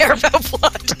don't care about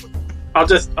blood. I'll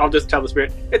just tell the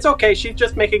spirit, it's okay, she's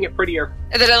just making it prettier.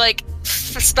 And then I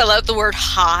spell out the word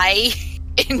hi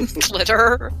in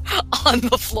glitter on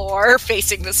the floor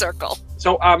facing the circle.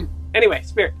 So, anyway,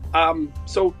 spirit,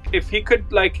 so if he could,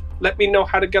 let me know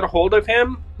how to get a hold of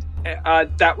him,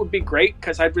 that would be great,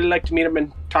 because I'd really like to meet him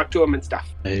and talk to him and stuff.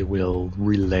 I will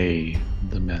relay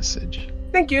the message.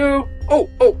 Thank you.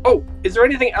 Oh, is there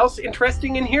anything else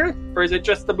interesting in here? Or is it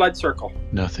just the blood circle?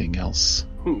 Nothing else.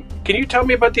 Can you tell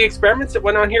me about the experiments that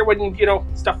went on here when,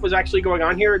 stuff was actually going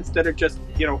on here instead of just,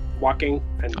 walking?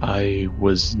 And I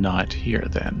was not here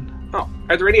then. Oh,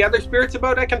 are there any other spirits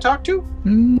about I can talk to?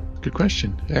 Good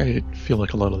question. I feel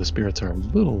like a lot of the spirits are a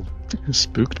little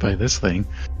spooked by this thing.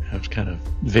 I've kind of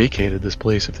vacated this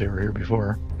place if they were here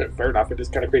before. Fair enough, it is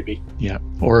kind of creepy. Yeah,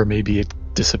 or maybe it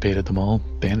dissipated them all,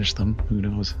 banished them. Who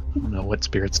knows? I don't know what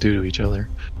spirits do to each other.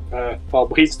 Well,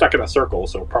 he's stuck in a circle,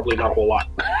 so probably not a whole lot.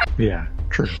 Yeah,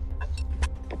 true.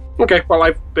 Okay, well,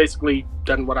 I've basically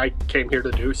done what I came here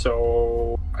to do,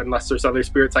 so unless there's other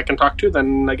spirits I can talk to,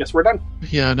 then I guess we're done.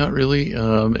 Yeah, not really.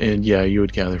 And yeah, you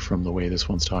would gather from the way this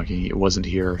one's talking, it wasn't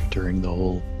here during the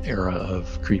whole era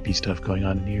of creepy stuff going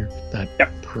on in here.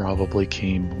 That probably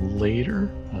came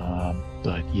later.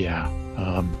 But yeah,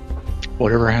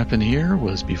 whatever happened here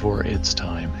was before its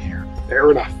time here.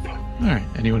 Fair enough. All right.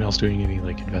 Anyone else doing any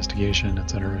investigation,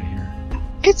 etc. here?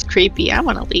 It's creepy. I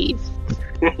want to leave.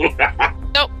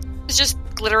 Nope, it's just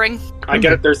glittering. I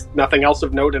get it. There's nothing else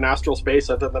of note in astral space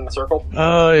other than the circle.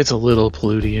 It's a little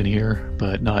polluty in here,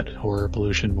 but not horror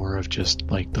pollution. More of just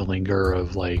the linger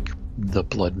of the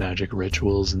blood magic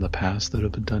rituals in the past that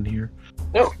have been done here.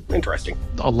 Oh, interesting.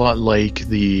 A lot like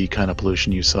the kind of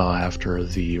pollution you saw after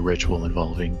the ritual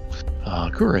involving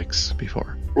Kurix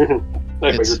before. Mm-hmm.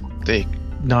 It's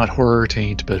not horror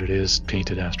taint, but it is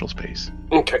tainted astral space.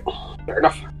 Okay, fair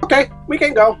enough. Okay, we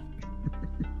can go.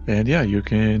 And yeah, you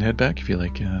can head back if you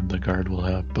like. The guard will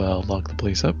have lock the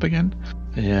place up again,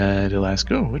 and he'll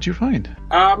ask, "Oh, what'd you find?"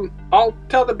 I'll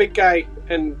tell the big guy,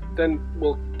 and then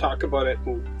we'll talk about it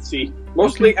and see.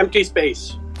 Mostly empty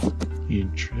space.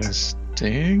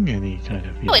 Interesting. Any kind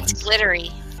of? Oh, it's glittery.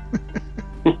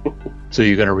 So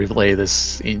you're gonna relay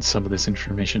some of this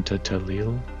information to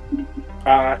Talil?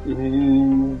 I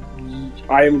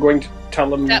am going to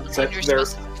tell him that they're.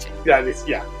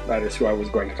 That is who I was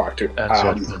going to talk to. That's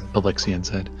what Alexian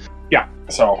said. Yeah.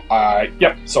 So,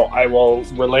 So I will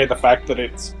relay the fact that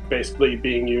it's basically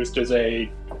being used as a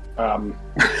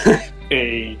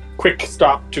a quick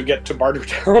stop to get to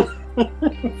Bartertown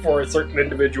for a certain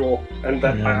individual, and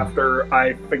then after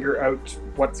I figure out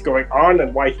what's going on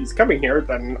and why he's coming here,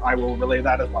 then I will relay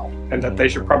that as well, and that they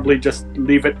should probably just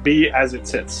leave it be as it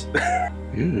sits.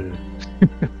 Good.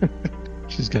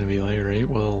 She's gonna be like, right,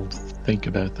 well, think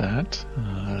about that.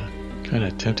 Kind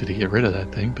of tempted to get rid of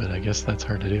that thing, but I guess that's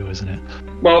hard to do, isn't it?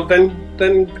 Well,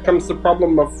 then comes the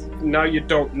problem of now you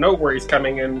don't know where he's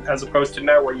coming in, as opposed to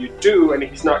now where you do, and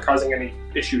he's not causing any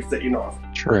issues that you know of.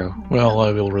 True. Well,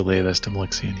 I will relay this to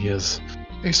Malexian. He is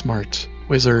a smart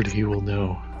wizard. He will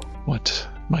know what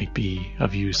might be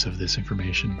of use of this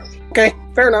information. Okay,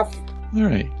 fair enough. All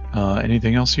right.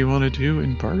 Anything else you want to do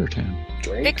in Bartertown?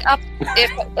 Pick up,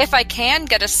 if I can,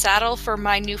 get a saddle for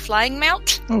my new flying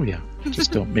mount. Oh, yeah.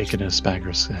 Just don't make it an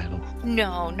Aspagra saddle.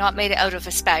 No, not made out of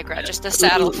Aspagra, just a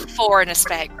saddle for an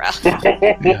Aspagra.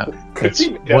 Yeah,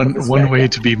 that's one way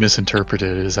to be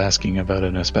misinterpreted is asking about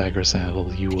an Aspagra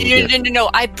saddle. You will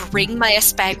No, I bring my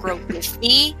Aspagra with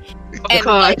me. And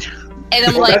God. And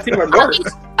I'm that's even worse.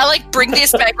 I bring the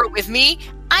Aspagra with me.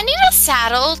 I need a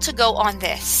saddle to go on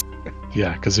this.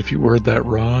 Yeah, because if you word that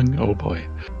wrong, oh boy.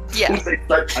 Yeah. They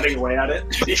start cutting away at it.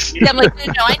 I'm like,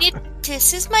 no,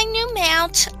 this is my new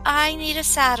mount. I need a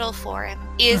saddle for him.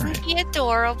 Isn't he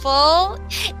adorable?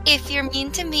 If you're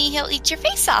mean to me, he'll eat your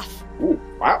face off. Ooh,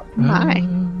 wow. My.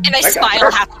 And I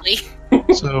smile happily.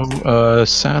 So,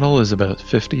 saddle is about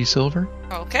 50 silver.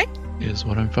 Okay. Is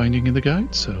what I'm finding in the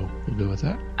guide, so we'll go with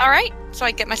that. All right. So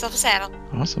I get myself a saddle.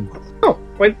 Awesome. Oh,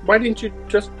 why didn't you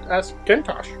just ask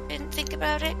Kentosh? Didn't think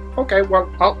about it. Okay,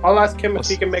 well, I'll ask him if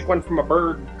he can make one from a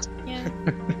bird. Yeah.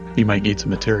 He might need some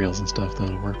materials and stuff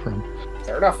that'll work for him.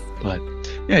 Fair enough. But,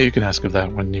 yeah, you can ask of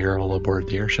that when you're all aboard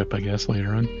the airship, I guess,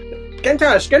 later on.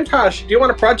 Gentosh, do you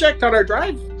want a project on our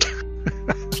drive?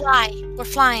 Fly. We're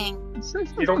flying.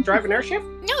 You don't drive an airship?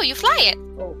 No, you fly it.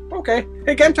 Oh, okay.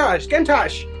 Hey, Gentosh,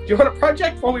 do you want a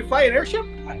project while we fly an airship?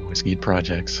 I always need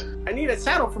projects. I need a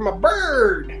saddle from a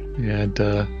bird. And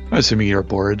I'm assuming you're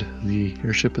aboard the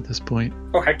airship at this point.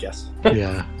 Oh, heck yes.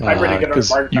 Yeah, I'm ready to get on the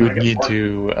bird. you would need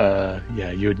to,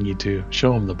 you would need to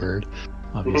show him the bird.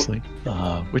 obviously,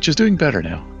 which is doing better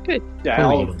now. Yeah, Fully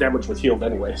all healed. of the damage was healed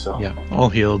anyway, so. Yeah, all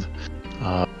healed.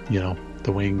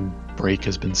 The wing break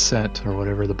has been set, or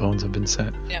whatever, the bones have been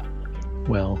set. Yeah.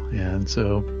 Well, and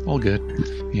so all good.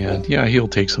 And yeah, he'll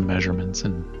take some measurements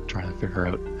and try to figure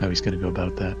out how he's going to go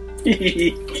about that.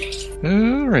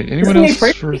 All right, anyone Isn't he else?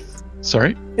 pretty?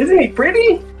 Sorry? Isn't he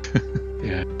pretty?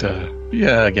 And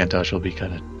Gantosh will be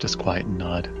kind of just quiet and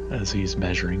nod as he's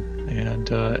measuring.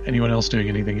 And anyone else doing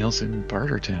anything else in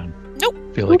Bartertown? Nope.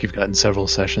 Feel like you've gotten several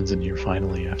sessions and you're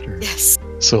finally, after Yes.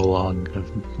 so long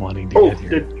of wanting to get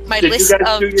here. My did you list guys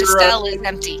of do your, Dispel is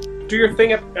empty. do your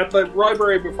thing at the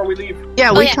library before we leave.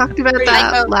 Yeah, Oh, we yeah. talked about I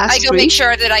that go last make week.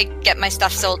 sure that I get my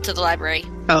stuff sold to the library.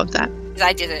 Oh, that. Because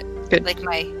I did it. Good.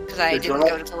 Because I Your didn't journal?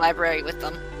 go to the library with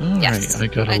them. All Yes. right,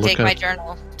 I gotta I look take up my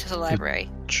journal to the library.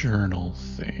 journal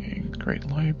thing. Great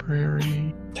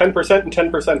library. 10% and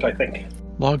 10%, I think.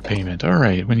 Log payment. All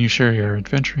right. When you share your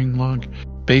adventuring log,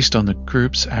 based on the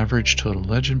group's average total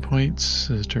legend points,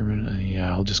 determine. Yeah,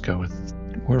 I'll just go with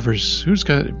who's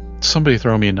got. Somebody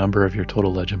throw me a number of your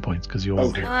total legend points because you all.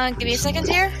 Okay. Give me a second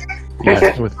here.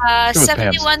 Yeah, with, Babs.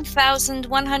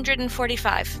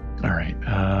 71,145. all right.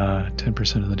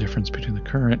 10% of the difference between the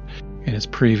current and its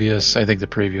previous. I think the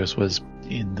previous was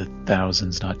in the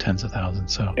thousands, not tens of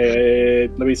thousands. So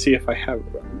Let me see if I have.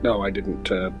 No, I didn't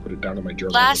put it down in my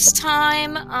journal. Last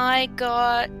time I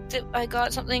got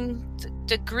something.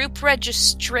 The group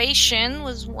registration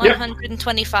was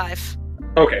 125.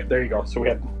 Okay, there you go. So we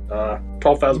had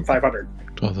 12,500.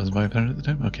 12,500 at the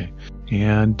time. Okay,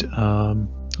 and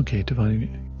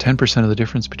dividing 10% of the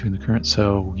difference between the current.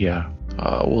 So yeah,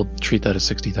 we'll treat that as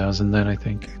 60,000 then. I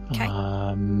think. Okay.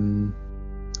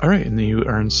 All right, and then you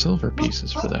earn silver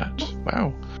pieces for that.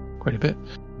 Wow, quite a bit.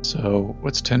 So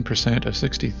what's 10% of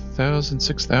 60,000?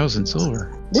 6,000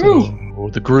 silver. Woo! So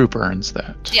the group earns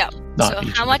that. Yeah. Not So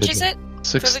each how much is individual.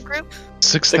 it for the group?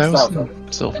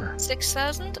 6,000 silver.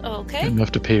 6,000? Okay.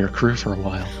 Enough to pay your crew for a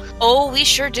while. Oh, we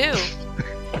sure do.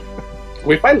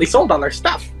 We finally sold all our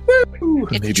stuff. Woo!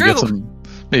 It's maybe true.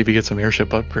 Maybe get some airship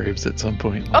upgrades at some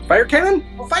point. Fire cannon?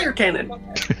 Fire cannon!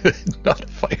 Not a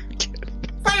fire cannon.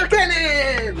 Fire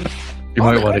cannon! You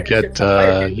All might the want to fire get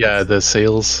cannons. the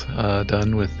sails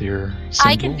done with your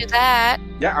symbol. I can do that.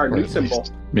 Yeah, our Or new at symbol.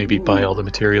 least maybe buy all the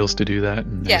materials to do that.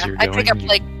 And as Yeah, you're I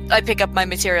going, pick up my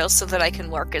materials so that I can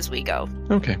work as we go.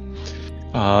 Okay.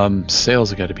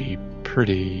 Sails have got to be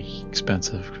pretty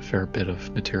expensive, a fair bit of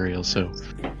material. So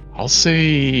I'll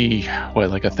say,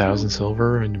 like 1,000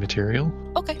 silver in material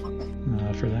Okay.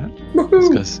 for that. Woohoo!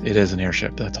 Because it is an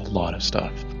airship. That's a lot of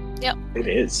stuff. It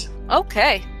is.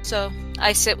 Okay. So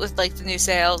I sit with the new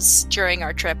sails during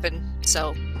our trip, and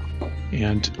so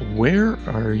And where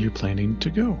are you planning to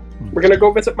go? We're gonna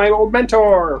go visit my old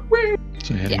mentor. Whee!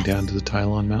 So heading Yes. down to the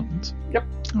Tylon Mountains? Yep.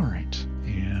 All right.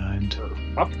 And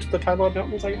Up to the Tylon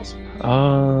Mountains, I guess.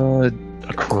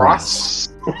 across.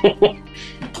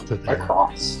 to there.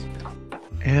 Across.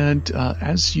 And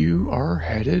as you are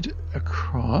headed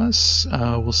across,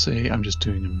 we'll say I'm just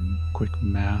doing a quick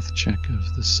math check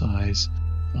of the size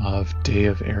of day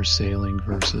of air sailing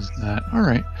versus that. All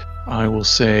right. I will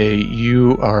say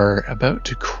you are about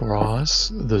to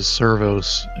cross the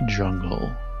Servos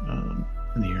jungle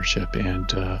in the airship,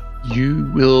 and you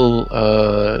will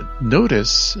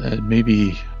notice,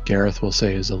 maybe Gareth will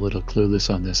say is a little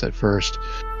clueless on this at first,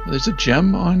 there's a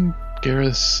gem on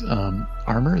Gareth's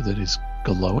armor that is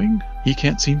glowing. He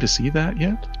can't seem to see that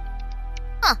yet.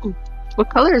 What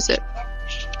color is it?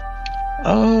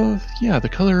 Yeah, the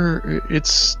color,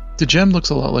 the gem looks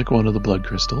a lot like one of the blood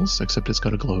crystals, except it's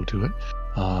got a glow to it.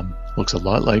 Looks a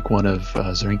lot like one of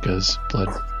Zrinka's blood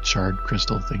shard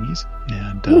crystal thingies.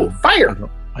 And Ooh, fire!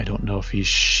 I don't know if he's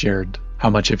shared how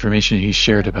much information he's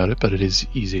shared about it, but it is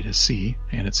easy to see,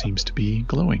 and it seems to be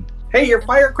glowing. Hey, your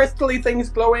fire crystally thing's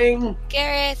glowing.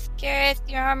 Gareth,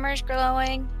 your armor's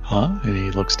glowing. Huh? And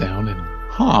he looks down and,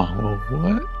 well,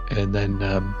 what? And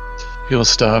then he'll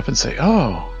stop and say,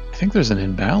 I think there's an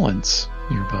imbalance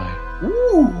nearby.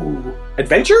 Ooh,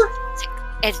 adventure?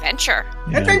 And, Adventure.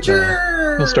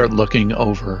 Adventure! he'll start looking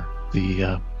over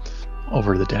the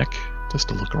deck just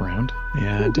to look around,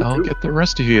 and I'll get the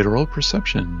rest of you to roll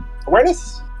perception.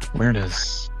 Awareness?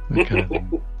 Awareness. That kind of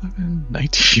thing. 11,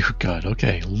 19. Oh God.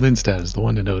 Okay, Lindstad is the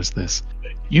one to notice this.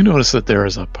 You notice that there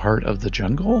is a part of the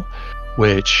jungle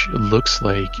which looks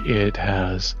like it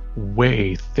has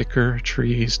way thicker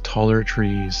trees, taller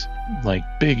trees, like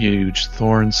big, huge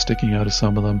thorns sticking out of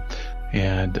some of them,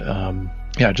 and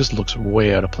it just looks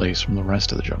way out of place from the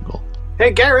rest of the jungle.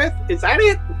 Hey, Gareth, is that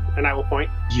it? And I will point.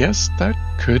 Yes, that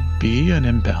could be an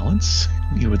imbalance,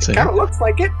 you would say. Kind of looks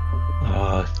like it.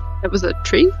 That was a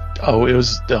tree? Oh, it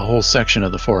was the whole section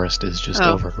of the forest is just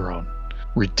overgrown.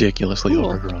 Ridiculously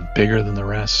overgrown. Bigger than the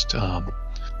rest.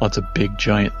 Lots of big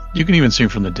giant... You can even see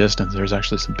from the distance, there's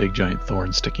actually some big giant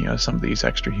thorns sticking out of some of these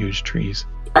extra huge trees.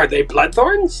 Are they blood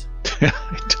thorns?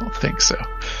 I don't think so.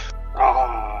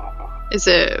 Is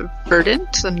it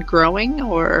verdant and growing,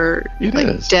 or it like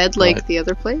is, dead like the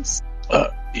other place?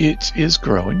 It is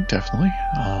growing, definitely.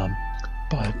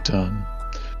 But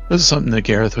this is something that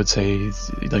Gareth would say,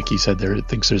 like he said,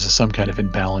 thinks there's some kind of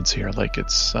imbalance here, like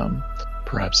it's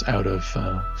perhaps out of...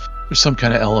 there's some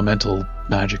kind of elemental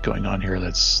magic going on here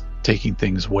that's taking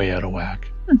things way out of whack.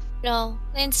 No,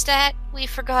 Linstat, we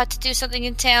forgot to do something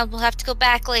in town. We'll have to go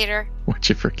back later. What'd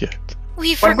you forget?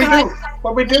 We forgot.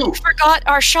 What'd we do? We forgot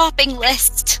our shopping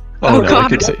list. Oh, no,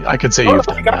 God. I could say you've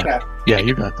done that. Yeah,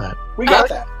 you got that. We got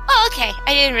that. Oh, okay.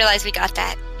 I didn't realize we got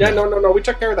that. Yeah, no. We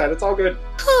took care of that. It's all good.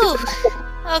 Whew.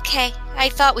 Okay. I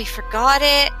thought we forgot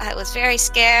it. I was very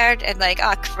scared and like,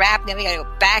 oh crap, now we gotta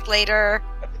go back later.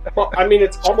 Well, I mean,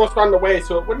 it's almost on the way,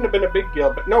 so it wouldn't have been a big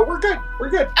deal. But no, we're good. We're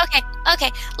good.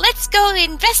 Okay. Let's go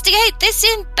investigate this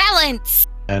imbalance.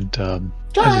 And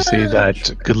as you see that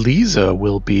Galiza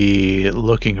will be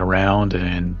looking around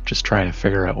and just trying to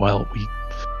figure out, well,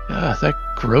 that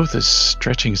growth is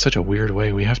stretching in such a weird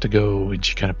way. We have to go, and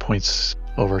she kind of points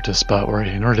over to a spot where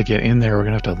in order to get in there, we're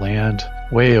going to have to land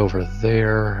way over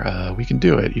there. We can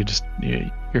do it. You're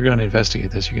going to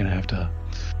investigate this. You're going to have to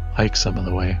hike some of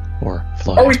the way or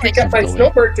fly. Oh, we can get my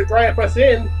snowbird to drive us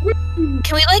in. Woo!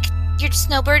 Can we your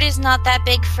snowbird is not that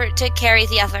big to carry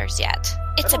the others yet.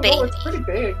 It's a baby. Know, it's pretty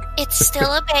big. It's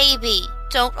still a baby.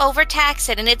 Don't overtax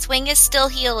it, and its wing is still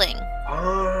healing.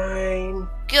 Fine.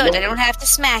 Good, I don't have to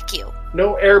smack you.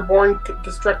 No airborne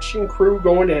destruction crew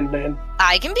going in, man.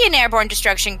 I can be an airborne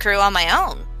destruction crew on my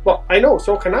own. Well, I know,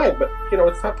 so can I, but,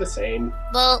 it's not the same.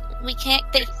 Well, we can't...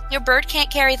 your bird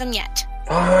can't carry them yet.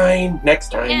 Fine, next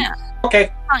time. Yeah.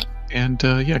 Okay. Fine. And,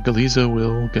 Galiza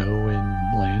will go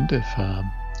and land if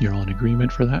you're all in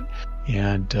agreement for that.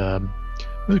 And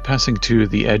really passing to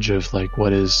the edge of,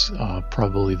 what is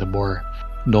probably the more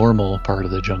normal part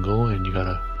of the jungle, and you got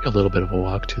a little bit of a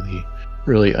walk to the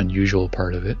really unusual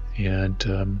part of it.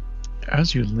 And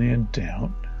as you land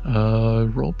down,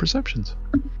 roll perceptions.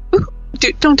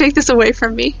 Don't take this away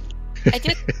from me. I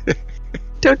did.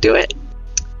 Don't do it.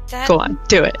 Go on,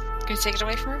 do it. Gonna take it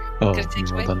away from her? Oh, you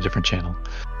rolled on a different channel.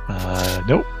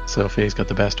 Nope. So Faye's got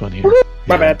the best one here.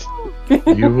 My bad.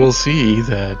 You will see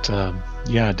that,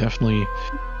 definitely,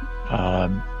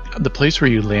 the place where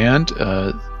you land,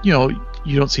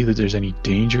 you don't see that there's any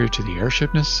danger to the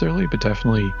airship necessarily, but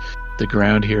definitely the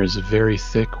ground here is very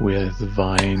thick with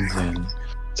vines, and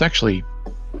it's actually,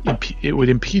 it would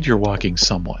impede your walking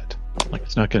somewhat.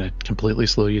 It's not going to completely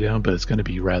slow you down, but it's going to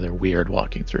be rather weird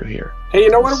walking through here. Hey, you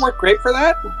know what would work great for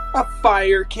that? A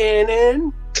fire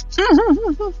cannon.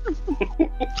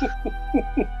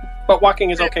 But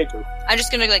walking is okay too. I'm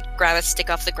just gonna grab a stick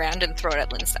off the ground and throw it at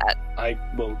Linstat. I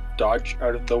will dodge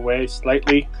out of the way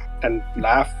slightly and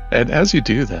laugh. And as you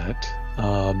do that,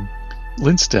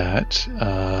 Linstat,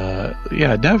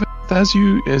 Nev,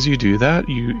 as you do that,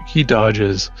 he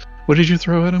dodges. What did you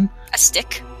throw at him? A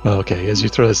stick. Okay, as you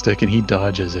throw the stick and he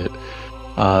dodges it,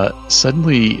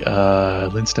 suddenly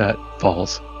Linstat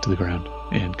falls to the ground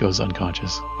and goes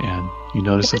unconscious. And you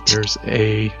notice that there's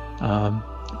a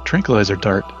tranquilizer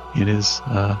dart in his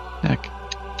neck.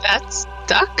 That's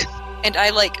Duck. And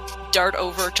I dart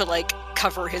over to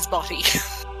cover his body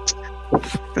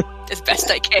as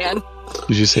best I can.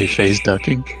 Did you say phase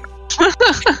ducking?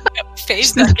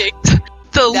 Phase ducking.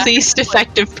 The least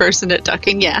effective person at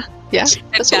ducking, yeah. Yeah,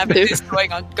 that's what we do. Is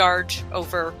going on guard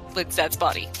over Linstat's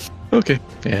body. Okay,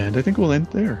 and I think we'll end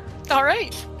there. All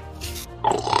right.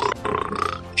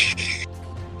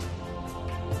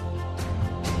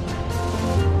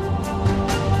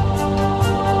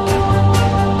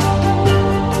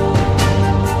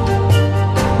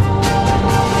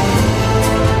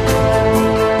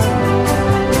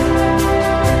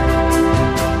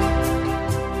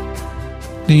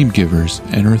 Name Givers,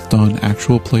 an Earth Dawn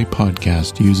actual play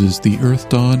podcast, uses the Earth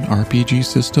Dawn RPG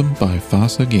system by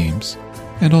Fasa Games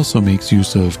and also makes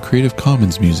use of Creative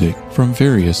Commons music from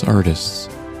various artists.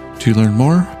 To learn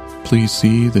more, please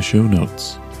see the show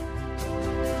notes.